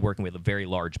they're actually working with very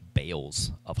large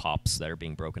bales of hops that are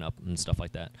being broken up and stuff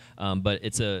like that. But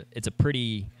it's a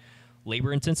pretty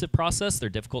labor-intensive process. They're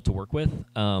difficult to work with.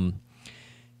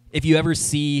 If you ever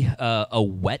see a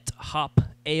wet hop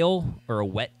ale or a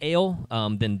wet ale,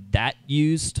 then that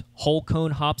used whole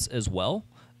cone hops as well.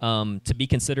 To be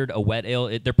considered a wet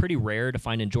ale, they're pretty rare to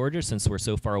find in Georgia since we're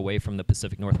so far away from the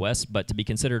Pacific Northwest. But to be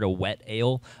considered a wet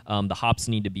ale, the hops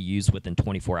need to be used within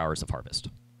 24 hours of harvest.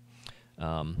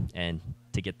 And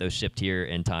to get those shipped here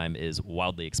in time is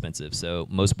wildly expensive. So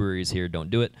most breweries here don't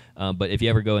do it. But if you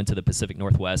ever go into the Pacific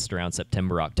Northwest around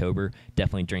September, October,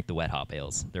 definitely drink the wet hop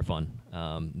ales. They're fun.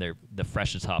 They're the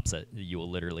freshest hops that you will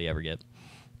literally ever get.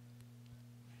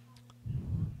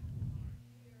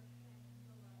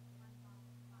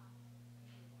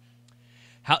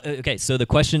 Okay, so the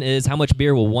question is, how much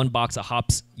beer will one box of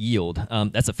hops yield?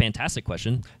 That's a fantastic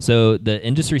question. So the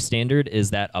industry standard is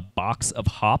that a box of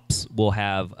hops will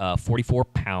have 44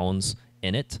 pounds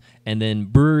in it. And then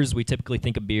brewers, we typically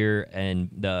think of beer in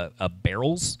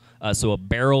barrels. So a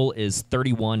barrel is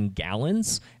 31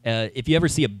 gallons. If you ever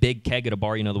see a big keg at a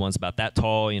bar, the ones about that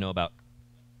tall, about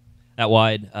that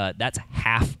wide, that's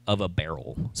half of a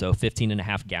barrel. So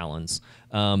 15.5 gallons.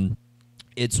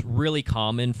 It's really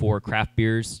common for craft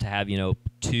beers to have,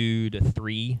 2 to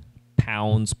 3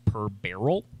 pounds per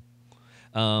barrel.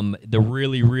 The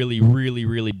really, really, really,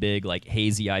 really big, like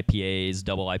hazy IPAs,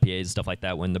 double IPAs, stuff like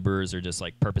that, when the brewers are just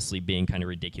like purposely being kind of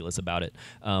ridiculous about it,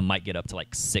 might get up to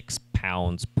like 6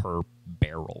 pounds per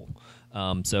barrel.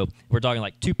 So we're talking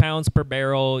like 2 pounds per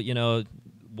barrel.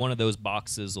 One of those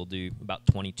boxes will do about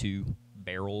 22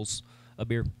 barrels of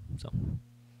beer. So,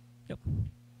 yep.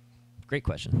 Great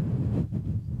question.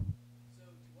 So,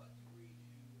 to what degree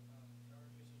do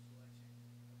artificial selection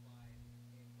apply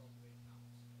in cultivating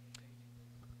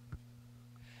hops?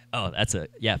 Oh, that's a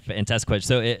fantastic question.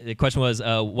 So the question was,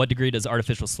 what degree does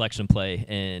artificial selection play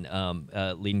in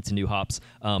leading to new hops?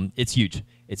 It's huge.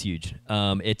 It's huge.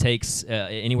 It takes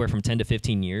anywhere from 10 to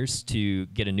 15 years to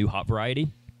get a new hop variety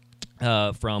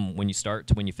from when you start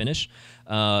to when you finish.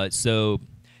 So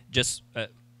just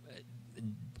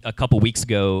a couple weeks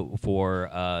ago for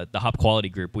the hop quality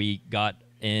group, we got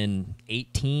in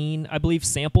 18, I believe,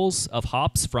 samples of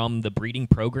hops from the breeding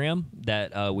program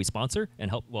that we sponsor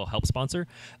and help sponsor.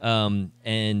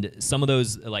 And some of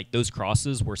those, like those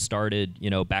crosses, were started,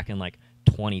 back in like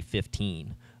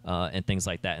 2015 and things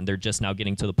like that. And they're just now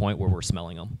getting to the point where we're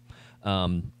smelling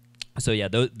them. So yeah,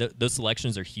 those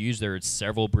selections are huge. There are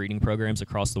several breeding programs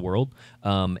across the world,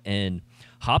 and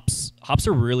hops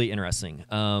are really interesting.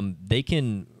 They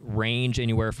can range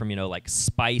anywhere from like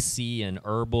spicy and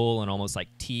herbal and almost like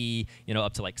tea,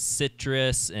 up to like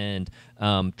citrus and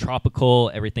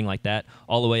tropical, everything like that,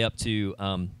 all the way up to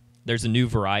there's a new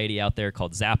variety out there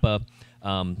called Zappa.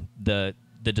 The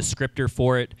descriptor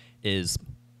for it is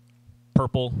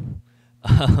purple.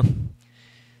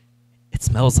 It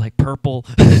smells like purple.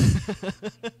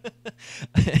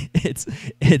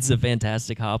 It's a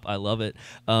fantastic hop. I love it.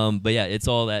 But yeah, it's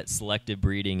all that selective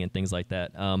breeding and things like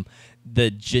that.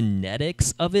 The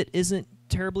genetics of it isn't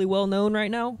terribly well known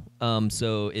right now.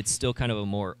 So it's still kind of a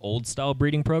more old style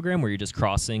breeding program where you're just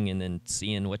crossing and then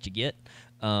seeing what you get.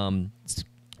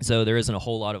 So there isn't a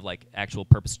whole lot of like actual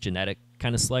purpose genetic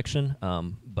kind of selection.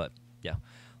 But yeah,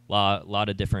 lot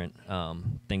of different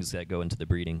things that go into the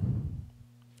breeding.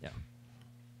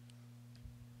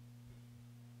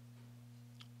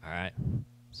 All right,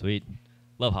 sweet.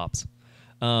 Love hops.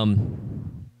 Y'all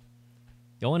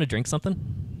want to drink something?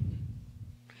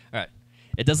 All right.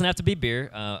 It doesn't have to be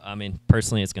beer. I mean,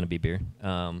 personally, it's going to be beer.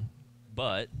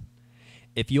 But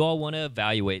if you all want to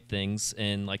evaluate things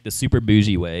in like the super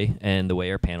bougie way and the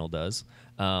way our panel does,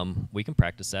 we can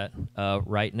practice that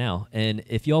right now. And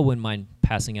if you all wouldn't mind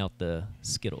passing out the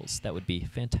Skittles, that would be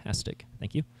fantastic.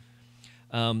 Thank you.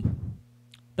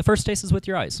 The first taste is with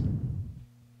your eyes.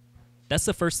 That's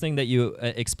the first thing that you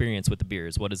experience with the beer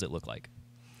is what does it look like.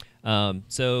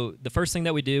 So the first thing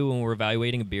that we do when we're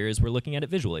evaluating a beer is we're looking at it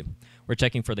visually. We're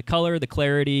checking for the color, the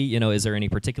clarity, is there any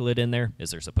particulate in there?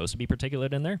 Is there supposed to be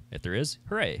particulate in there? If there is,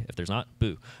 hooray. If there's not,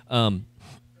 boo. What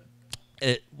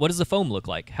does the foam look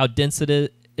like? How dense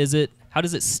is it? How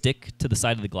does it stick to the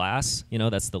side of the glass?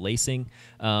 That's the lacing.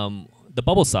 The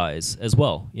bubble size as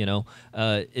well,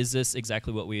 is this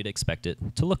exactly what we'd expect it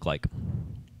to look like?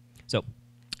 So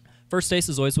first taste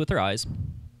is always with our eyes.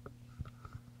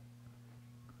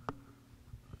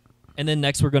 And then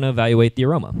next we're going to evaluate the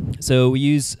aroma. So we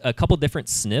use a couple different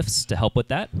sniffs to help with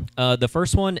that. The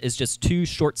first one is just 2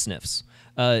 short sniffs.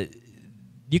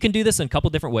 You can do this in a couple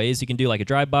different ways. You can do like a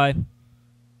drive-by.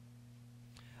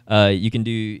 You can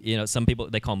do, some people,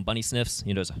 they call them bunny sniffs,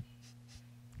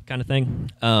 kind of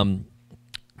thing.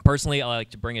 Personally, I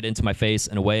like to bring it into my face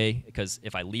in a way, because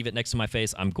if I leave it next to my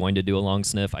face, I'm going to do a long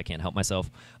sniff. I can't help myself.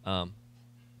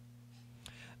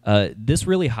 This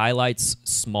really highlights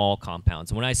small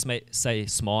compounds. And when I say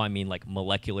small, I mean like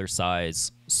molecular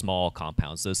size small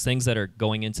compounds. Those things that are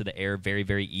going into the air very,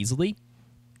 very easily,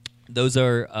 those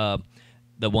are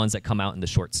the ones that come out in the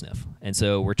short sniff. And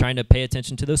so we're trying to pay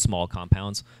attention to those small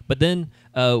compounds. But then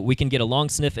we can get a long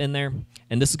sniff in there,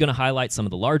 and this is going to highlight some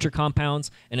of the larger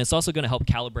compounds, and it's also going to help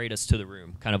calibrate us to the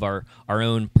room, kind of our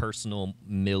own personal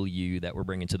milieu that we're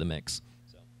bringing to the mix.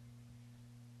 So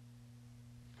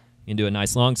you can do a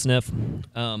nice long sniff.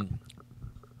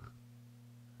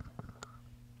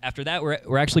 After that,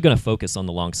 we're actually going to focus on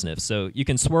the long sniff. So you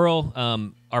can swirl.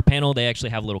 Our panel, they actually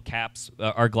have little caps.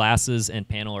 Our glasses and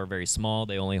panel are very small.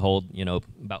 They only hold,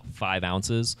 about 5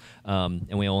 ounces,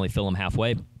 and we only fill them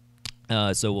halfway.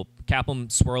 So we'll cap them,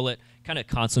 swirl it, kind of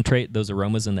concentrate those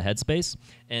aromas in the headspace,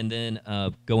 and then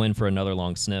go in for another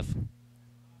long sniff.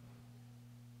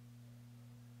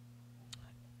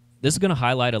 This is going to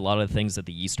highlight a lot of the things that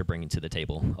the yeast are bringing to the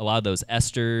table. A lot of those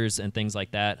esters and things like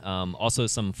that. Also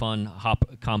some fun hop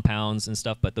compounds and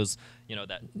stuff, but those,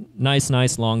 that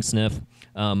nice long sniff.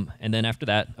 And then after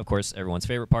that, of course, everyone's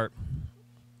favorite part,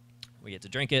 we get to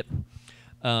drink it.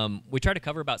 We try to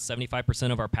cover about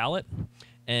 75% of our palate,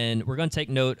 and we're going to take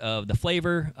note of the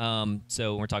flavor.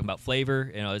 So when we're talking about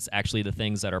flavor, it's actually the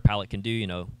things that our palate can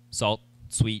do, salt,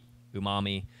 sweet,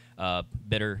 umami,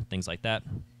 bitter, things like that.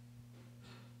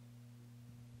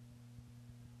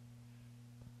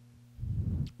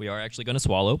 We are actually going to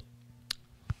swallow.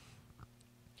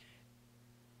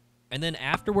 And then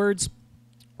afterwards,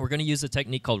 we're going to use a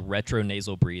technique called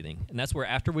retronasal breathing. And that's where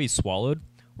after we swallowed,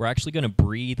 we're actually going to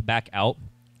breathe back out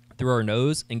through our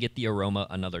nose and get the aroma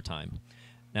another time.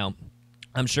 Now,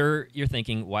 I'm sure you're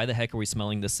thinking, why the heck are we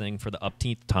smelling this thing for the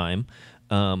upteenth time?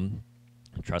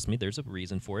 Trust me, there's a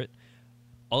reason for it.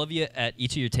 All of you at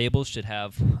each of your tables should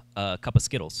have a cup of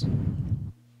Skittles.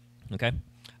 Okay?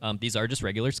 These are just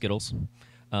regular Skittles,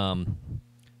 but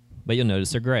you'll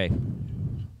notice they're gray.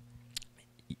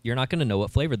 You're not going to know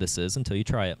what flavor this is until you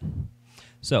try it.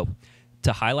 So,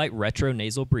 to highlight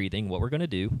retronasal breathing, what we're going to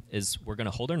do is we're going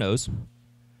to hold our nose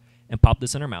and pop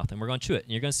this in our mouth, and we're going to chew it.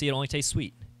 And you're going to see it only tastes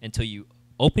sweet until you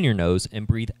open your nose and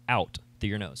breathe out through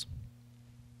your nose.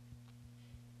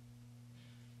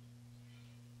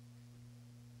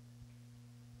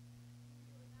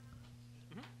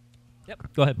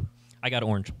 Yep, go ahead. I got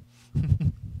orange.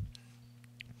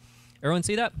 Everyone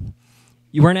see that?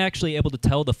 You weren't actually able to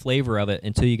tell the flavor of it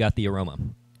until you got the aroma.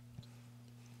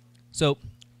 So,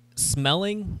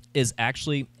 smelling is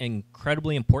actually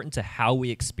incredibly important to how we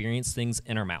experience things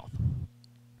in our mouth.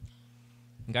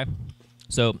 Okay?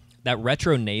 So, that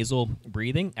retronasal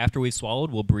breathing, after we've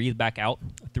swallowed, we'll breathe back out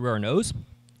through our nose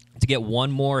to get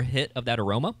one more hit of that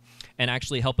aroma and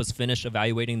actually help us finish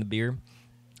evaluating the beer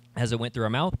as it went through our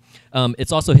mouth.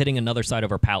 It's also hitting another side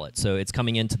of our palate, so it's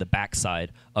coming into the back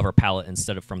side of our palate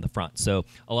instead of from the front. So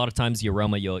a lot of times the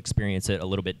aroma, you'll experience it a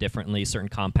little bit differently. Certain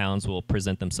compounds will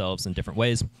present themselves in different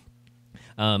ways.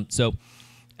 So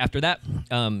after that,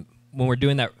 when we're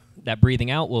doing that breathing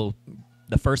out,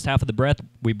 the first half of the breath,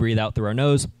 we breathe out through our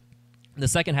nose. The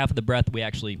second half of the breath, we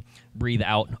actually breathe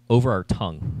out over our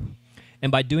tongue. And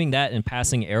by doing that and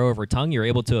passing air over our tongue, you're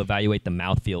able to evaluate the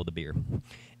mouthfeel of the beer.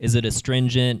 Is it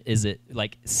astringent? Is it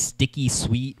like sticky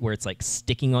sweet where it's like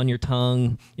sticking on your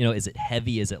tongue? You know, is it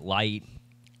heavy? Is it light?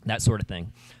 That sort of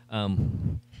thing.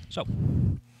 So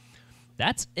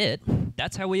that's it.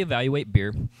 That's how we evaluate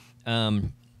beer.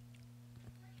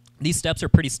 These steps are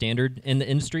pretty standard in the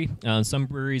industry. Some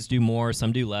breweries do more,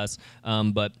 some do less,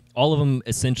 but all of them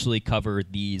essentially cover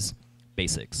these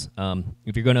basics.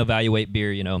 If you're going to evaluate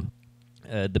beer, you know,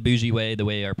 the bougie way, the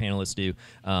way our panelists do,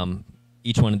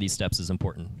 each one of these steps is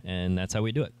important, and that's how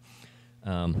we do it.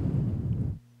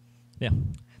 Yeah,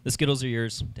 the Skittles are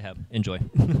yours to have. Enjoy.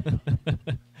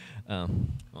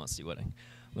 Let's see what I'm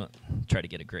going to try to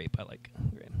get a grape. I like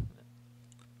grape.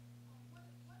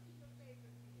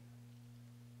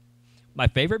 My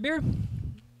favorite beer?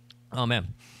 Oh, man.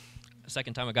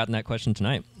 Second time I've gotten that question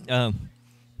tonight. And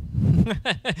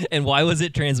why was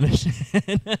it Transmission?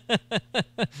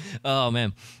 Oh,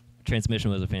 man.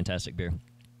 Transmission was a fantastic beer.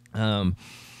 Probably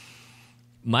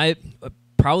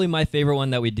my favorite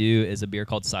one that we do is a beer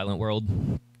called Silent World.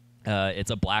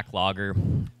 It's a black lager.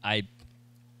 I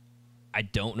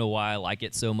don't know why I like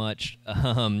it so much.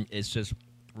 It's just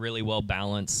really well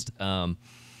balanced.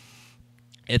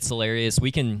 It's hilarious.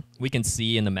 We can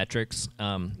see in the metrics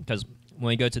because when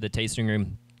we go to the tasting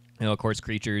room, you know, of course,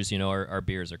 Creatures, you know, our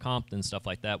beers are comped and stuff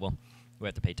like that. Well, we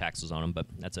have to pay taxes on them, but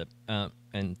that's it,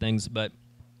 and things. But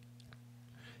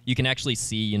you can actually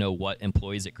see, you know, what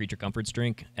employees at Creature Comforts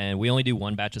drink, and we only do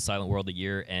one batch of Silent World a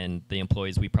year, and the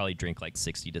employees, we probably drink like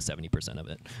 60 to 70% of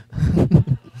it.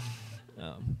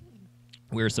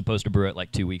 We were supposed to brew it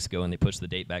like 2 weeks ago, and they pushed the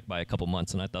date back by a couple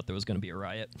months, and I thought there was going to be a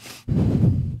riot.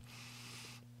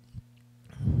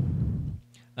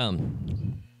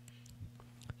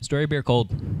 Story beer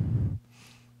cold.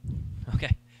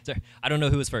 Okay, sorry. I don't know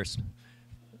who was first.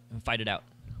 Fight it out.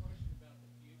 Question about the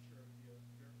future of your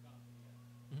company and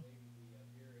maybe the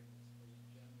beer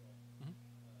industry in general. As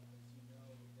you know,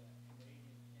 the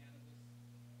Canadian cannabis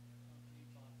company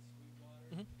bought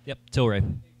Sweetwater. Yep, Tilray. I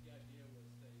think the idea was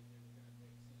they were going to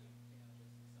mix in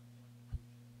cannabis at some point in the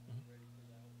future. Ready for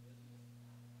that whole business.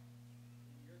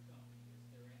 In your company, is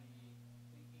there any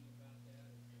thinking about that?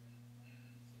 Is there any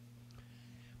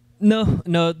plans?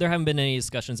 No, there haven't been any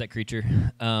discussions at Creature.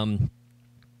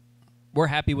 We're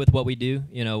happy with what we do.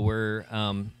 You know, we're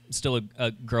still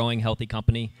a growing, healthy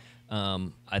company.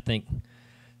 I think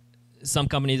some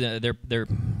companies they're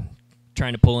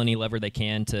trying to pull any lever they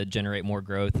can to generate more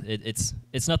growth. It's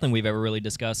nothing we've ever really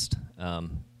discussed.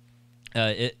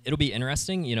 It'll be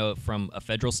interesting, you know, from a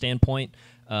federal standpoint.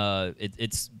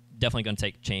 It's definitely going to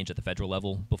take change at the federal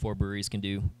level before breweries can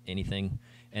do anything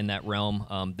in that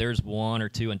realm. There's one or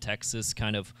two in Texas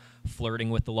kind of flirting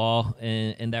with the law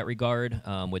in that regard,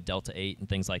 with Delta 8 and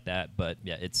things like that. But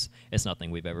yeah, it's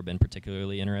nothing we've ever been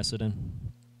particularly interested in.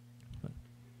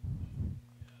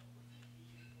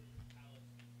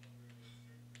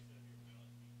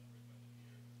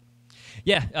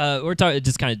 Yeah, we're talking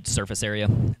just kind of surface area.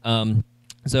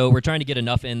 So we're trying to get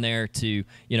enough in there to,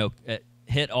 you know,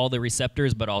 hit all the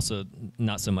receptors, but also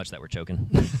not so much that we're choking.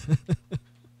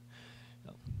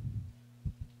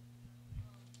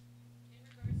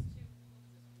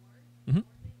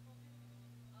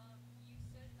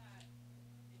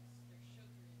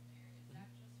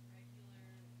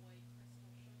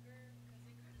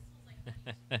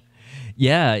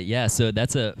 Yeah. So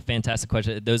that's a fantastic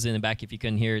question. Those in the back, if you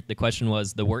couldn't hear, the question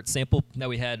was the wort sample that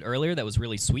we had earlier that was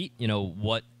really sweet.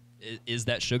 What is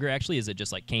that sugar actually? Is it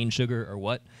just like cane sugar or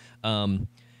what?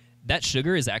 That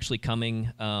sugar is actually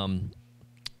coming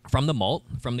from the malt,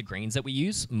 from the grains that we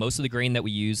use. Most of the grain that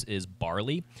we use is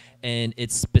barley, and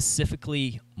it's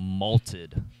specifically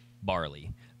malted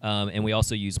barley. And we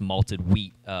also use malted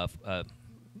wheat.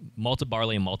 Malted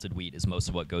barley and malted wheat is most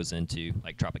of what goes into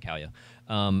like Tropicalia.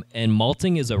 And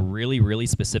malting is a really, really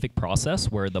specific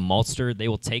process where the maltster, they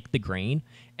will take the grain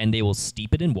and they will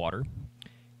steep it in water,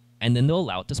 and then they'll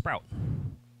allow it to sprout.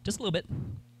 Just a little bit.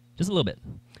 Just a little bit.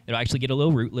 It'll actually get a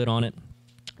little rootlet on it.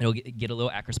 It'll get a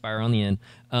little acrospire on the end.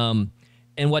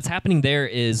 And what's happening there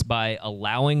is by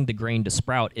allowing the grain to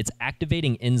sprout, it's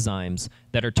activating enzymes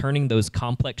that are turning those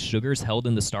complex sugars held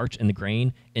in the starch in the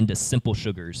grain into simple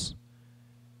sugars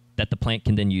that the plant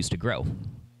can then use to grow.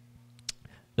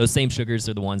 Those same sugars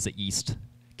are the ones that yeast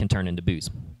can turn into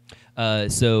booze.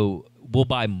 So we'll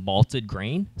buy malted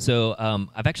grain. So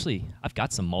I've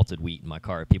got some malted wheat in my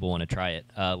car. If people want to try it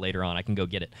later on, I can go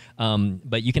get it.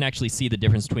 But you can actually see the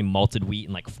difference between malted wheat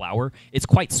and like flour. It's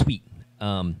quite sweet.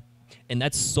 And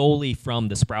that's solely from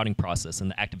the sprouting process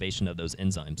and the activation of those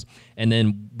enzymes. And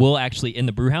then we'll actually, in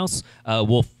the brew house,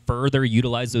 we'll further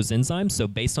utilize those enzymes. So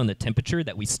based on the temperature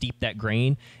that we steep that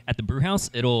grain at the brew house,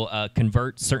 it'll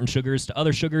convert certain sugars to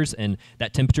other sugars, and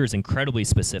that temperature is incredibly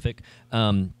specific.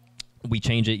 We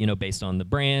change it, based on the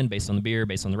brand, based on the beer,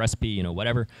 based on the recipe,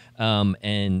 whatever,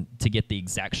 and to get the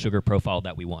exact sugar profile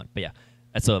that we want. But yeah,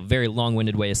 that's a very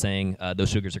long-winded way of saying those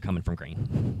sugars are coming from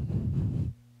grain.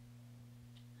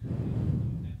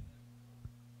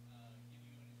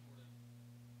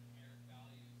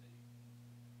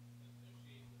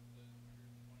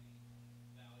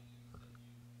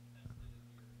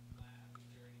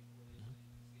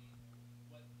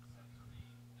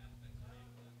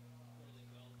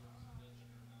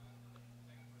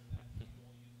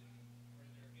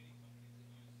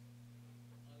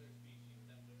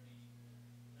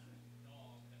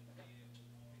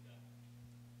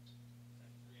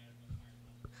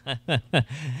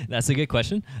 That's a good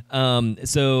question. Our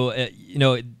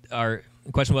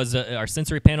question was, our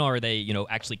sensory panel, are they,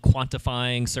 actually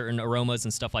quantifying certain aromas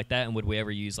and stuff like that? And would we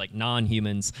ever use like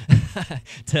non-humans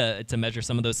to measure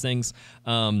some of those things?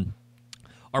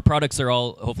 Our products are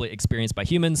all hopefully experienced by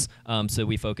humans, so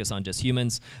we focus on just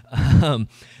humans.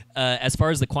 As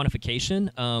far as the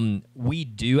quantification, we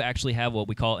do actually have what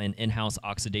we call an in-house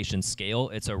oxidation scale.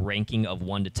 It's a ranking of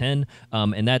 1 to 10,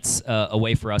 and that's a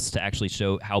way for us to actually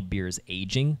show how beer is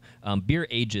aging. Beer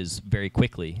ages very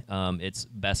quickly. It's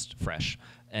best fresh.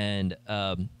 And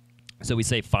so we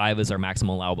say 5 is our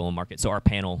maximum allowable in market. So our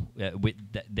panel,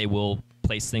 they will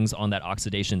place things on that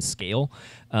oxidation scale.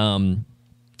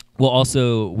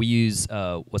 We use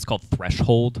what's called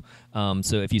threshold.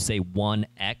 So if you say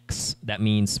 1x, that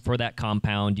means for that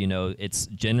compound, it's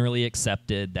generally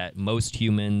accepted that most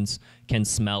humans can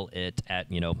smell it at,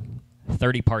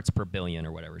 30 parts per billion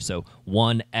or whatever. So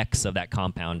 1x of that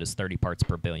compound is 30 parts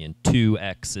per billion.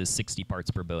 2x is 60 parts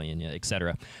per billion, et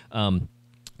cetera.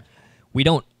 We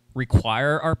don't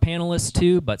require our panelists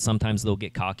to, but sometimes they'll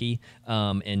get cocky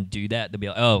and do that. They'll be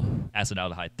like, oh,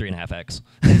 acetaldehyde, 3.5x.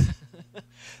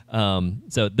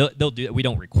 So they'll do it. We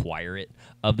don't require it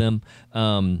of them.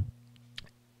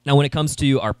 Now, when it comes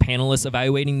to our panelists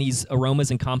evaluating these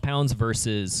aromas and compounds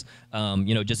versus,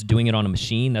 just doing it on a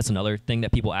machine, that's another thing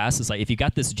that people ask. Is like, if you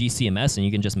got this GCMS and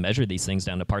you can just measure these things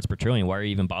down to parts per trillion, why are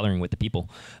you even bothering with the people?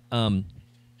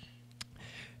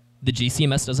 The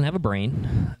GCMS doesn't have a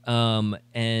brain,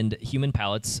 and human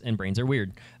palates and brains are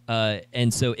weird.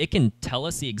 And so it can tell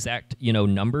us the exact,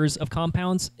 numbers of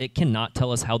compounds. It cannot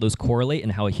tell us how those correlate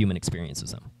and how a human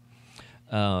experiences them.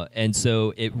 And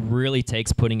so it really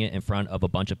takes putting it in front of a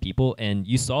bunch of people. And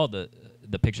you saw the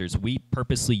pictures. We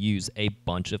purposely use a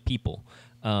bunch of people.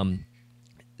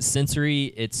 Sensory,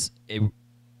 it's an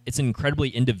incredibly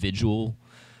individual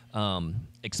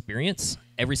experience.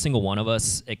 Every single one of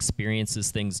us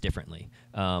experiences things differently,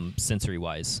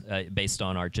 sensory-wise, based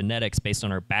on our genetics, based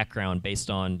on our background, based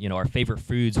on our favorite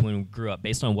foods when we grew up,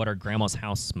 based on what our grandma's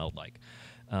house smelled like.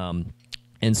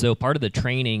 And so part of the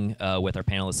training with our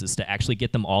panelists is to actually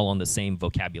get them all on the same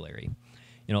vocabulary.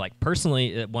 Like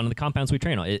personally, one of the compounds we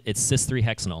train on, it's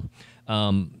cis-3-hexanol.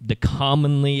 The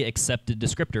commonly accepted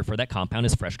descriptor for that compound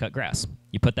is fresh-cut grass.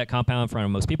 You put that compound in front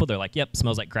of most people, they're like, "Yep,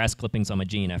 smells like grass clippings on my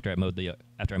jean after I mowed the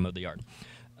yard."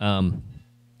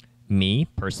 Me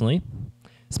personally,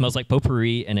 smells like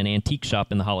potpourri in an antique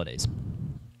shop in the holidays.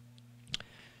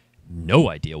 No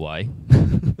idea why.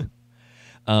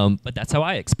 But that's how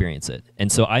I experience it.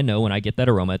 And so I know when I get that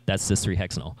aroma, that's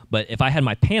cis-3-hexanol. But if I had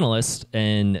my panelists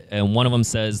and one of them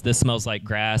says, this smells like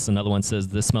grass, another one says,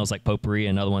 this smells like potpourri,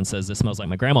 another one says, this smells like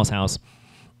my grandma's house,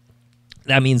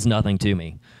 that means nothing to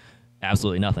me.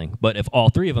 Absolutely nothing. But if all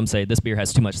three of them say, this beer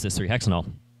has too much cis-3-hexanol,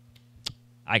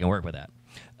 I can work with that.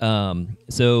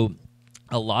 So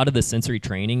a lot of the sensory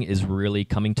training is really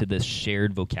coming to this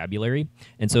shared vocabulary.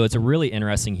 And so it's a really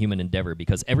interesting human endeavor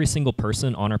because every single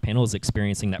person on our panel is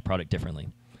experiencing that product differently.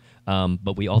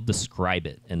 But we all describe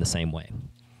it in the same way.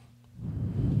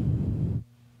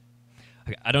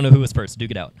 Okay, I don't know who was first.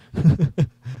 Duke it out.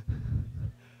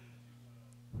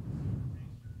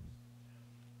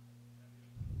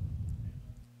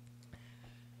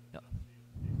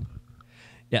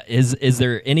 Yeah, is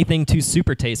there anything to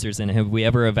super tasters, and have we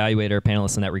ever evaluated our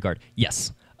panelists in that regard?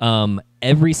 Yes.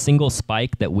 Every single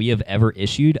spike that we have ever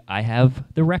issued, I have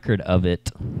the record of it.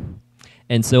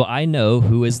 And so I know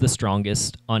who is the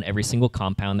strongest on every single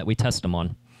compound that we test them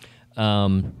on.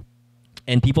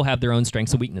 And people have their own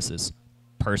strengths and weaknesses.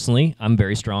 Personally, I'm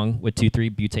very strong with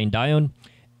 2,3-butane-dione,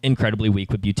 incredibly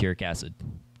weak with butyric acid.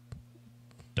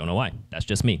 Don't know why. That's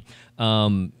just me.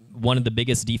 One of the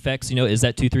biggest defects, is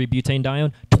that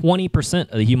 2,3-butane-dione. 20%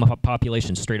 of the human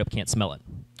population straight up can't smell it.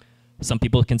 Some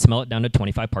people can smell it down to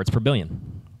 25 parts per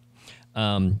billion.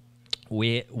 One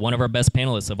of our best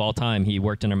panelists of all time, he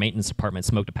worked in our maintenance department,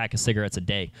 smoked a pack of cigarettes a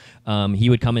day. He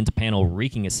would come into panel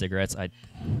reeking of cigarettes.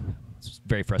 It's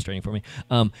very frustrating for me.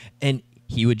 And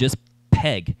he would just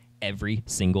peg every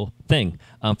single thing.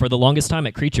 For the longest time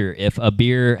at Creature, if a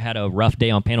beer had a rough day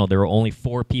on panel, there were only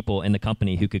 4 people in the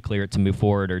company who could clear it to move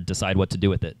forward or decide what to do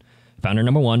with it. Founder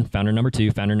number 1, founder number 2,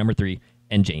 founder number 3,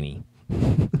 and Jamie.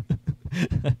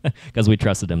 Because we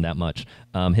trusted him that much.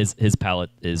 His palate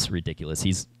is ridiculous.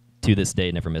 He's, to this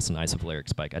day, never missed an isopolaric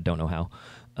spike. I don't know how.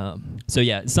 So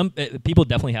yeah, some people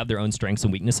definitely have their own strengths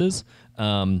and weaknesses.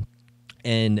 And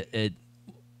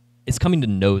it's coming to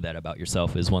know that about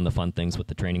yourself is one of the fun things with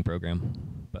the training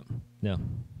program. But yeah. So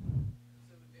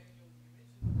Daniel, you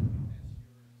mentioned that's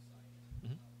your site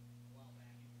a while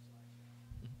back in your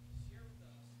slideshow. Share with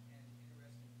us an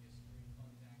interesting history,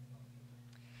 fun fact about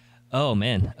beer. Oh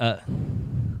man,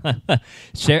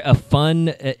 share a fun,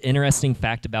 interesting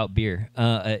fact about beer.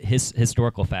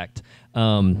 Historical fact.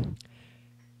 Can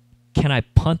I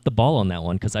punt the ball on that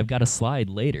one? Because I've got a slide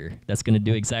later that's going to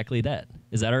do exactly that.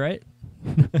 Is that all right?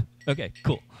 Okay,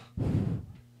 cool.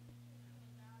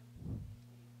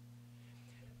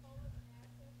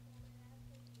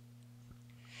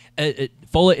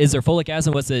 Is there folic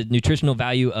acid? What's the nutritional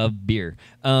value of beer?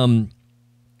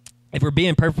 If we're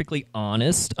being perfectly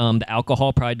honest, the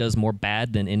alcohol probably does more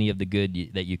bad than any of the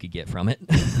good that you could get from it.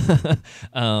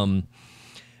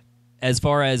 As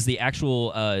far as the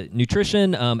actual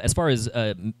nutrition, as far as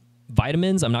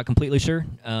vitamins, I'm not completely sure.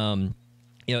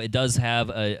 It does have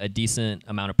a decent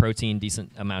amount of protein,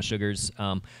 decent amount of sugars.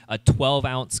 A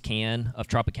 12-ounce can of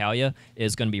Tropicalia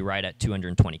is going to be right at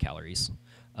 220 calories.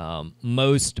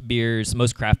 Most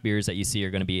craft beers that you see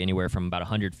are going to be anywhere from about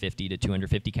 150 to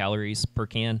 250 calories per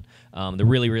can. The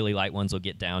really, really light ones will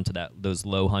get down to those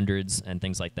low hundreds and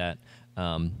things like that.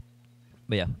 But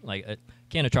yeah, like a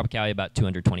can of Tropicalia, about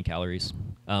 220 calories.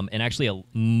 And actually,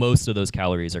 most of those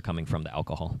calories are coming from the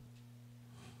alcohol.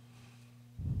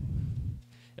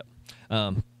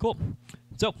 Cool.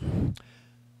 So,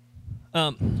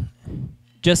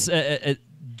 just a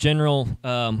general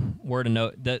word of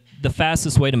note, that the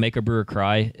fastest way to make a brewer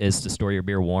cry is to store your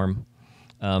beer warm.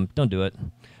 Don't do it.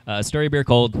 Store your beer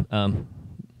cold.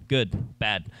 Good,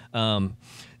 bad.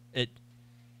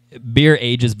 Beer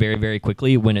ages very, very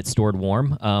quickly when it's stored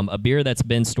warm. A beer that's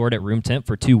been stored at room temp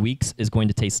for 2 weeks is going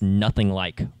to taste nothing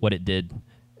like what it did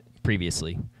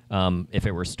previously if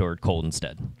it were stored cold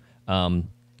instead.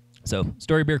 So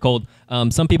store your beer cold.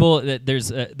 Some people, there's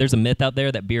a myth out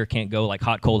there that beer can't go like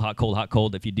hot, cold, hot, cold, hot,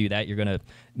 cold. If you do that, you're going to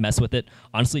mess with it.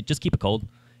 Honestly, just keep it cold.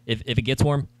 If it gets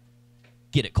warm,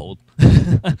 get it cold.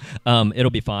 It'll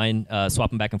be fine.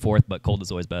 Swap them back and forth, but cold is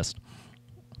always best.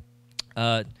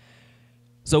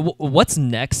 So what's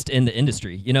next in the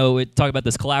industry? We talk about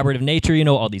this collaborative nature,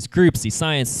 all these groups, these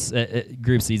science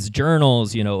groups, these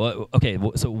journals, okay,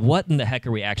 so what in the heck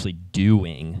are we actually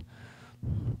doing?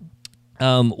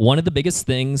 One of the biggest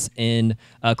things in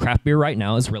craft beer right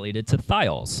now is related to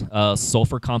thiols,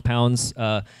 sulfur compounds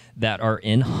that are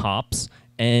in hops.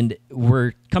 And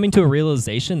we're coming to a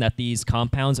realization that these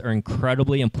compounds are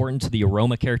incredibly important to the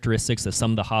aroma characteristics of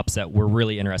some of the hops that we're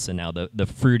really interested in now, the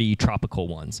fruity, tropical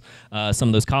ones. Some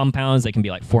of those compounds, they can be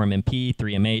like 4-MMP,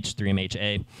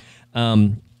 3-MH,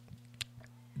 3-MHA.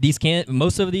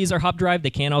 Most of these are hop derived. They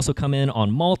can also come in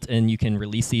on malt, and you can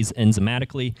release these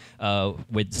enzymatically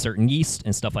with certain yeast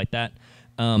and stuff like that.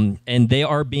 And they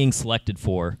are being selected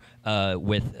for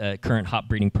with current hop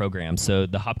breeding programs. So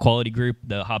the hop quality group,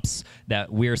 the hops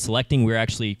that we're selecting, we're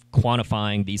actually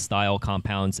quantifying these style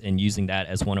compounds and using that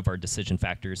as one of our decision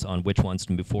factors on which ones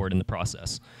to move forward in the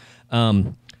process.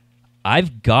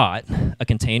 I've got a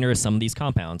container of some of these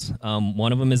compounds.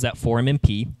 One of them is at 4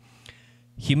 mmp.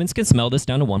 Humans can smell this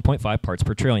down to 1.5 parts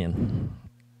per trillion.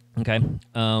 Okay.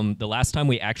 The last time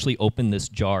we actually opened this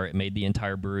jar, it made the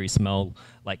entire brewery smell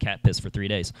like cat piss for 3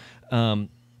 days.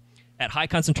 At high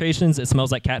concentrations, it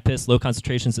smells like cat piss. Low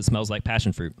concentrations, it smells like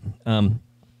passion fruit.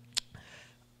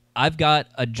 I've got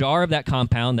a jar of that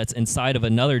compound that's inside of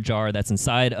another jar that's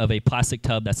inside of a plastic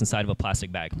tub that's inside of a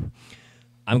plastic bag.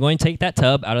 I'm going to take that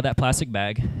tub out of that plastic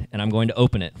bag, and I'm going to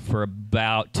open it for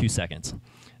about 2 seconds.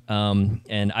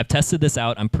 And I've tested this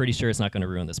out. I'm pretty sure it's not going to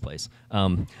ruin this place.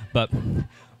 But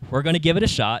we're going to give it a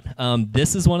shot.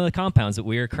 This is one of the compounds that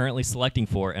we are currently selecting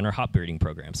for in our hop breeding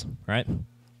programs. All right?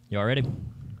 You all ready?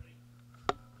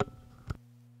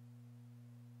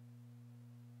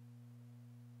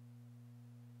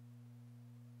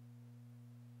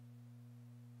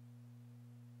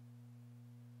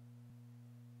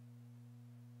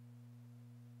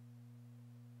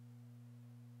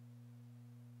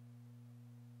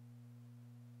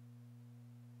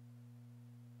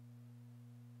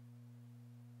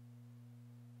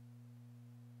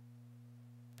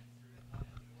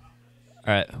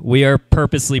 All right, we are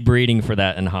purposely breeding for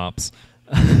that in hops.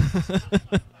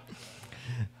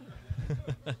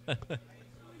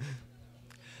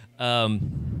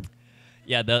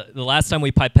 Yeah, the last time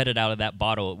we pipetted out of that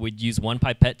bottle, we'd use one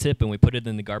pipette tip and we put it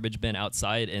in the garbage bin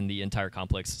outside, and the entire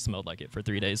complex smelled like it for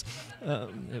 3 days.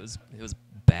 It was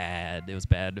bad. It was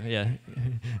bad. Yeah,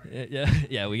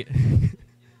 yeah. We.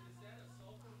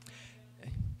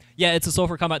 Yeah, it's a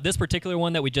sulfur compound. This particular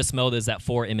one that we just smelled is at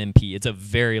 4 mmp. It's a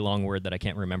very long word that I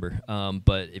can't remember.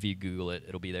 But if you Google it,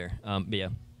 it'll be there. But yeah.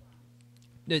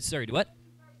 Sorry, what?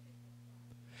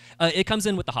 It comes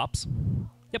in with the hops.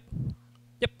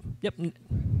 Yep.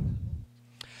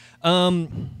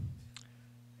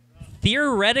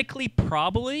 Theoretically,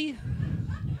 probably.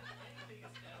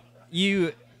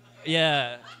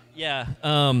 Yeah.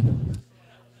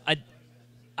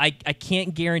 I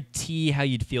can't guarantee how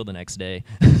you'd feel the next day.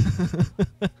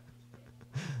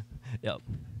 Yep.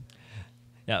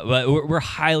 Yeah, but we're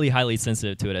highly, highly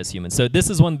sensitive to it as humans. So this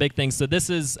is one big thing. So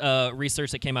this is research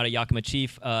that came out of Yakima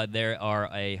Chief. There are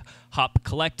a hop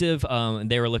collective.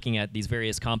 They were looking at these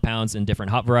various compounds in different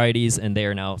hop varieties, and they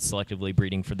are now selectively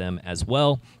breeding for them as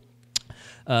well.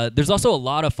 There's also a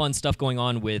lot of fun stuff going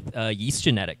on with yeast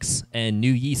genetics and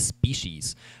new yeast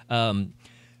species.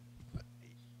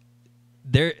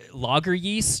 Lager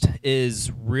yeast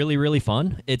is really, really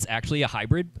fun. It's actually a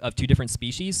hybrid of 2 different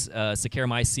species,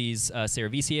 Saccharomyces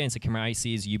cerevisiae and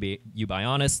Saccharomyces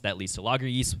eubayanus. That leads to lager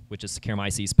yeast, which is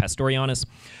Saccharomyces pastorianus.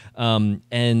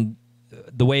 And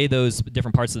the way those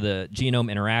different parts of the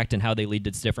genome interact and how they lead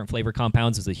to different flavor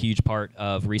compounds is a huge part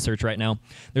of research right now.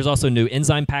 There's also new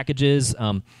enzyme packages.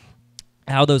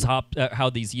 How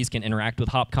these yeast can interact with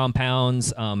hop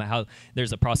compounds, how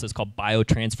there's a process called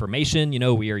biotransformation. You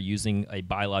know, we are using a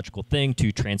biological thing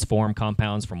to transform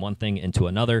compounds from one thing into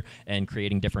another and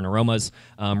creating different aromas,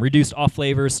 reduced off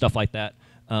flavors, stuff like that.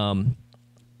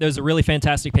 There's a really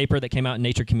fantastic paper that came out in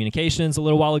Nature Communications a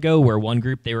little while ago where one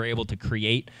group, they were able to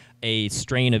create a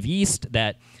strain of yeast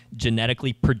that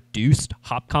genetically produced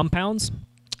hop compounds,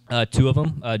 2 of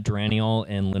them, geraniol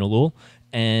and linalool,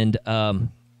 and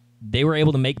they were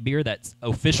able to make beer that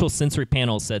official sensory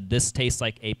panel said this tastes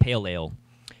like a pale ale.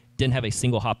 Didn't have a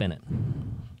single hop in it.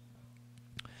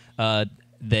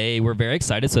 They were very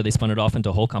excited, so they spun it off into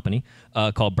a whole company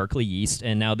called Berkeley Yeast,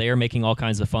 and now they are making all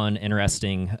kinds of fun,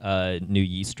 interesting new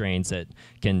yeast strains that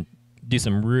can do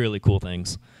some really cool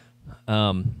things.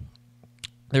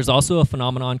 There's also a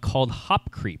phenomenon called hop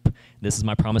creep. This is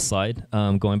my promised slide,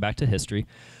 going back to history.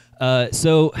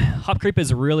 So hop creep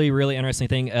is a really, really interesting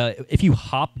thing. If you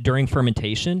hop during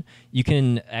fermentation, you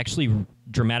can actually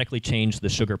dramatically change the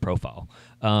sugar profile.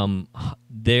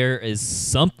 There is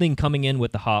something coming in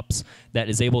with the hops that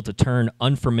is able to turn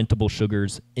unfermentable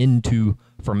sugars into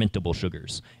fermentable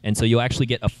sugars. And so you'll actually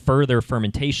get a further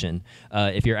fermentation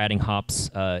if you're adding hops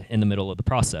in the middle of the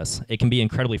process. It can be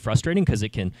incredibly frustrating because it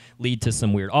can lead to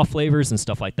some weird off flavors and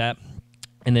stuff like that.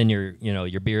 And then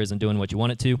your beer isn't doing what you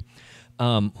want it to.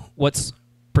 What's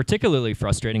particularly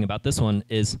frustrating about this one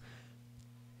is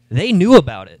they knew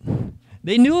about it.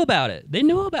 They knew about it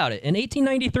in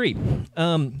 1893.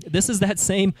 This is that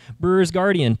same Brewer's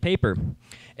Guardian paper.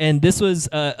 And this was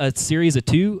a series of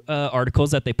 2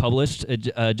 articles that they published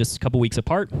just a couple weeks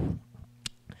apart.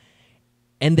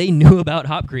 And they knew about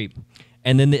hop creep.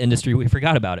 And then the industry, we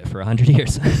forgot about it for 100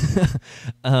 years.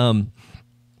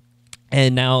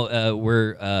 And now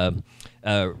we're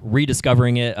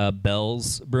rediscovering it.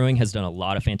 Bell's Brewing has done a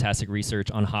lot of fantastic research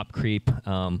on hop creep.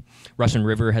 Russian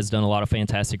River has done a lot of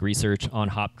fantastic research on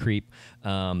hop creep.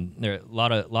 There are a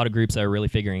lot of groups that are really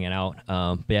figuring it out.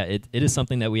 But yeah, it is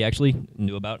something that we actually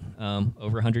knew about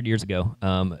over 100 years ago,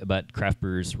 but craft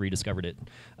brewers rediscovered it,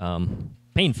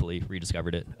 painfully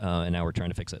rediscovered it, and now we're trying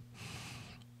to fix it.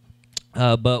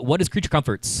 But what is Creature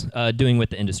Comforts doing with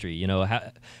the industry? You know,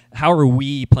 how are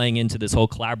we playing into this whole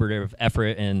collaborative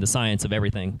effort and the science of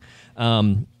everything?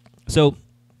 So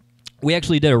we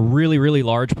actually did a really, really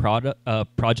large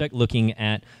project looking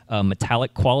at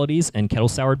metallic qualities in kettle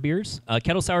soured beers.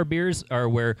 Kettle soured beers are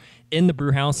where in the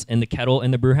brew house, in the kettle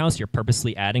in the brew house, you're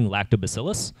purposely adding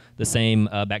lactobacillus, the same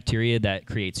bacteria that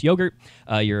creates yogurt.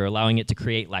 You're allowing it to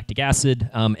create lactic acid,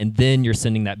 and then you're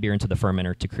sending that beer into the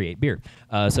fermenter to create beer.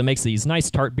 So it makes these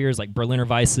nice tart beers like Berliner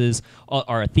Weisses,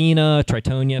 our Athena,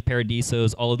 Tritonia,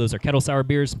 Paradisos, all of those are kettle sour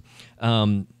beers.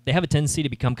 They have a tendency to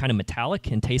become kind of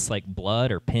metallic and taste like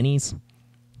blood or pennies.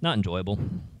 Not enjoyable.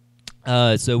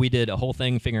 So we did a whole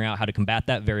thing figuring out how to combat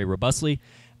that very robustly.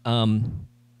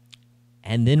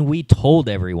 And then we told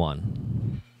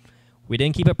everyone. We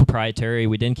didn't keep it proprietary.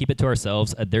 We didn't keep it to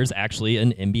ourselves. There's actually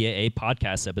an MBAA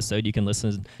podcast episode. You can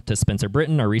listen to Spencer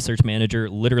Britton, our research manager,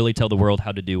 literally tell the world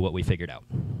how to do what we figured out.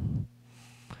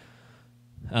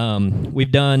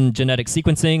 We've done genetic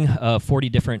sequencing of 40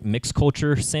 different mixed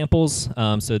culture samples.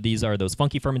 So these are those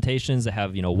funky fermentations that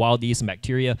have, you know, wild yeast and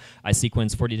bacteria. I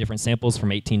sequenced 40 different samples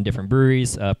from 18 different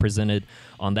breweries, presented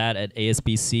on that at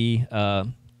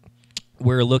ASBC.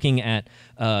 We're looking at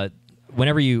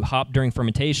whenever you hop during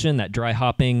fermentation, that dry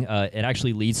hopping, it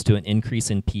actually leads to an increase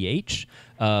in pH.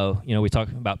 You know, we talk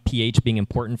about pH being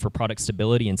important for product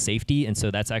stability and safety, and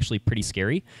so that's actually pretty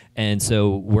scary. And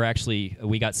so we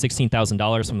got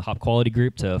 $16,000 from the Hop Quality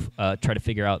Group to try to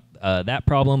figure out that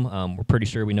problem. We're pretty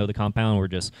sure we know the compound. We're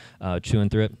just chewing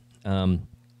through it.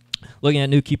 Looking at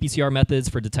new qPCR methods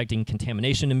for detecting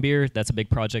contamination in beer. That's a big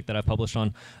project that I've published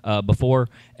on before.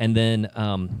 And then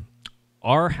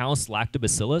our house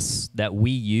lactobacillus that we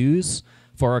use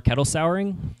for our kettle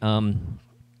souring,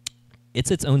 it's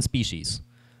its own species.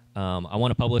 I want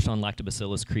to publish on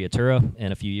Lactobacillus creatura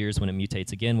in a few years. When it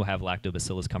mutates again, we'll have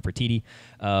Lactobacillus comfortiti.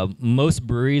 Most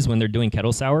breweries, when they're doing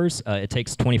kettle sours, it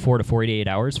takes 24 to 48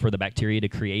 hours for the bacteria to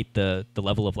create the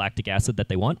level of lactic acid that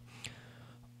they want.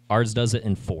 Ours does it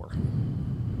in 4.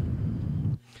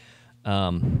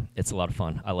 It's a lot of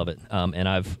fun. I love it. And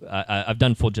I've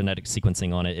done full genetic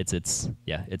sequencing on it. It's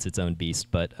its own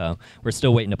beast, but we're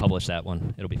still waiting to publish that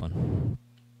one. It'll be fun.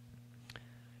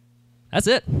 That's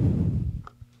it.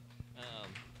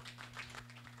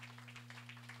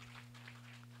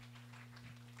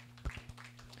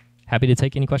 Happy to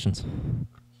take any questions.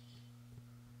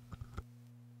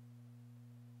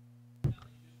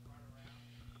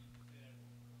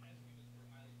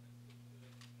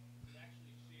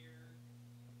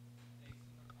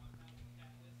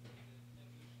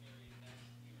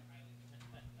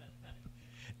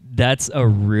 That's a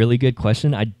really good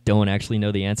question. I don't actually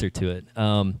know the answer to it.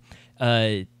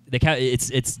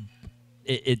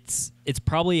 It's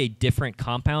probably a different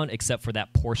compound, except for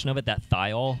that portion of it. That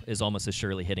thiol is almost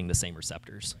assuredly hitting the same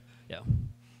receptors. Yeah.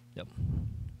 Yep.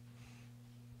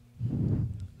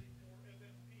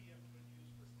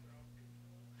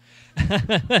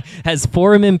 Has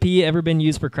 4-MMP ever been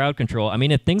used for crowd control? I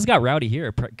mean, if things got rowdy here,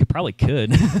 it probably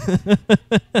could.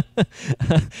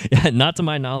 Yeah, not to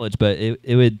my knowledge, but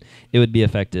it would be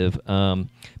effective.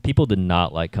 People did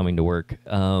not like coming to work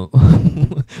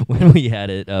when we had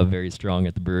it very strong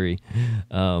at the brewery.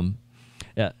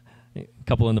 Yeah, a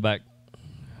couple in the back.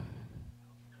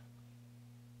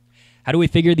 How do we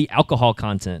figure the alcohol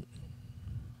content?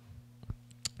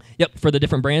 Yep, for the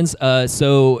different brands.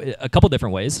 So a couple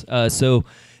different ways. So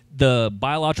the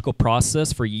biological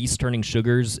process for yeast turning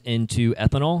sugars into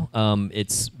ethanol,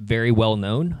 it's very well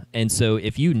known. And so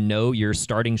if you know your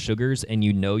starting sugars and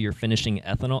you know your finishing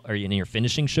ethanol, or your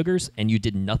finishing sugars, and you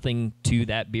did nothing to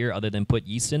that beer other than put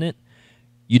yeast in it,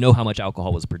 you know how much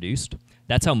alcohol was produced.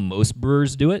 That's how most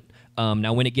brewers do it.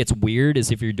 Now, when it gets weird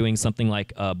is if you're doing something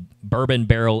like a bourbon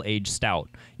barrel aged stout.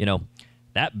 You know,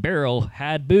 that barrel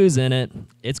had booze in it.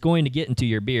 It's going to get into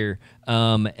your beer.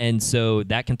 And so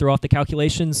that can throw off the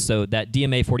calculations. So that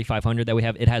DMA 4500 that we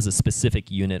have, it has a specific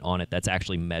unit on it that's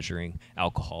actually measuring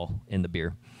alcohol in the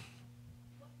beer.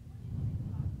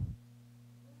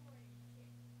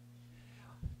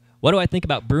 What do I think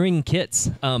about brewing kits?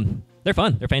 They're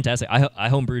fun. They're fantastic. I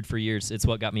home brewed for years. It's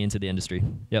what got me into the industry.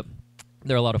 Yep.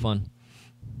 They're a lot of fun.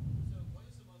 So what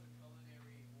are some other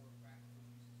culinary or practical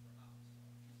uses for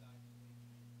hops besides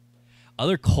making?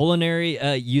 Other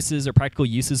culinary uses or practical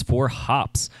uses for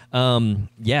hops.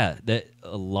 Yeah,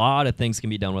 a lot of things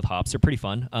can be done with hops. They're pretty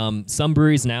fun. Some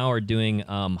breweries now are doing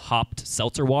hopped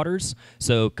seltzer waters,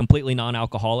 so completely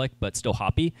non-alcoholic but still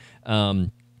hoppy.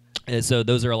 So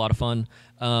those are a lot of fun.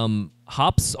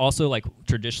 Hops also, like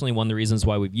traditionally, one of the reasons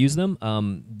why we've used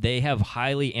them, they have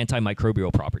highly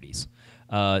antimicrobial properties.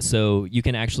 So you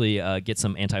can actually get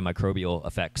some antimicrobial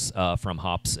effects from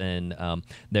hops, and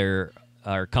there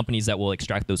are companies that will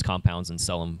extract those compounds and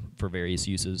sell them for various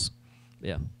uses.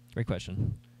 Yeah, great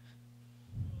question.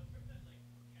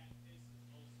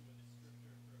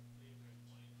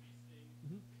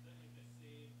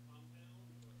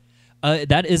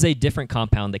 That is a different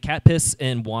compound. The cat piss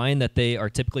in wine that they are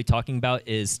typically talking about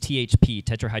is THP,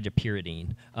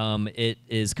 tetrahydropyridine. It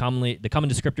is commonly, the common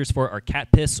descriptors for it are cat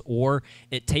piss, or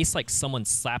it tastes like someone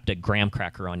slapped a graham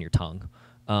cracker on your tongue.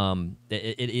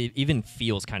 It even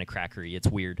feels kind of crackery. It's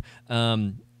weird.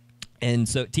 And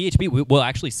so THP, we'll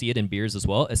actually see it in beers as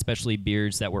well, especially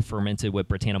beers that were fermented with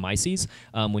Brettanomyces.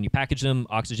 When you package them,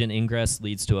 oxygen ingress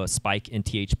leads to a spike in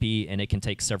THP, and it can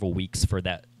take several weeks for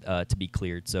that to be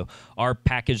cleared. So our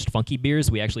packaged funky beers,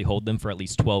 we actually hold them for at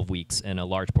least 12 weeks, and a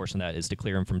large portion of that is to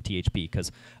clear them from THP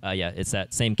because, yeah, it's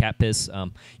that same cat piss. A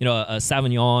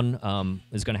Sauvignon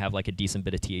is going to have like a decent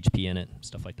bit of THP in it,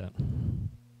 stuff like that.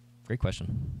 Great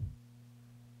question.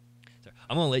 Sorry,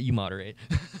 I'm going to let you moderate.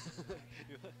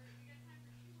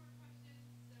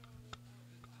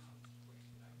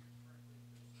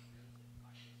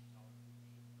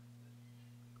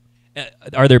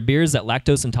 Are there beers that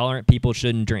lactose intolerant people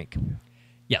shouldn't drink?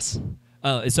 Yes.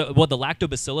 The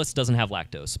lactobacillus doesn't have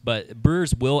lactose, but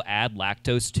brewers will add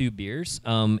lactose to beers.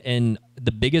 And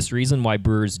the biggest reason why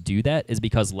brewers do that is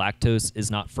because lactose is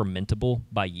not fermentable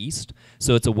by yeast.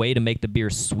 So it's a way to make the beer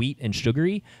sweet and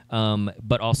sugary,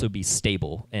 but also be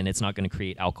stable, and it's not going to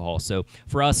create alcohol. So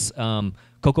for us,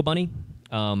 Cocoa Bunny,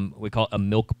 we call it a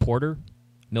milk porter.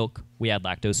 Milk, we add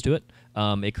lactose to it.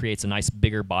 It creates a nice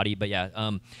bigger body, but yeah,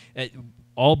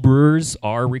 all brewers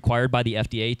are required by the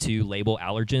FDA to label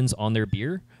allergens on their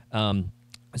beer.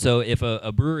 So if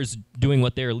a brewer is doing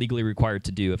what they're legally required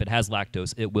to do, if it has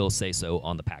lactose, it will say so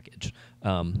on the package.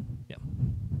 Yeah.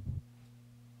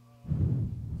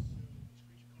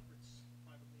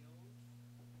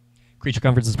 Creature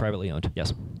Comforts is privately owned,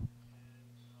 yes.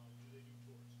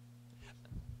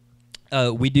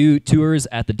 We do tours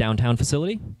at the downtown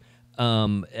facility,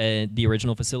 the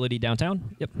original facility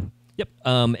downtown. Yep.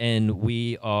 And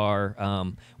we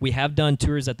have done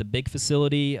tours at the big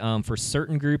facility for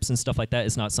certain groups and stuff like that.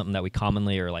 It's not something that we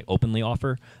commonly or like openly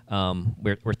offer.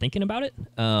 We're thinking about it,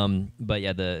 but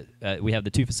yeah, we have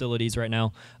the two facilities right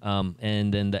now,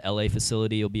 and then the LA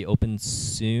facility will be open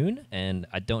soon. And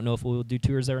I don't know if we'll do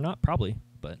tours there or not. Probably,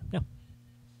 but yeah.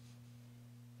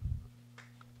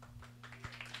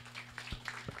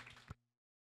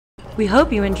 We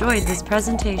hope you enjoyed this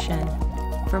presentation.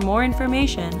 For more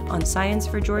information on Science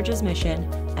for Georgia's mission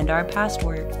and our past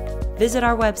work, visit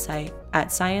our website at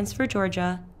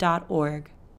scienceforgeorgia.org.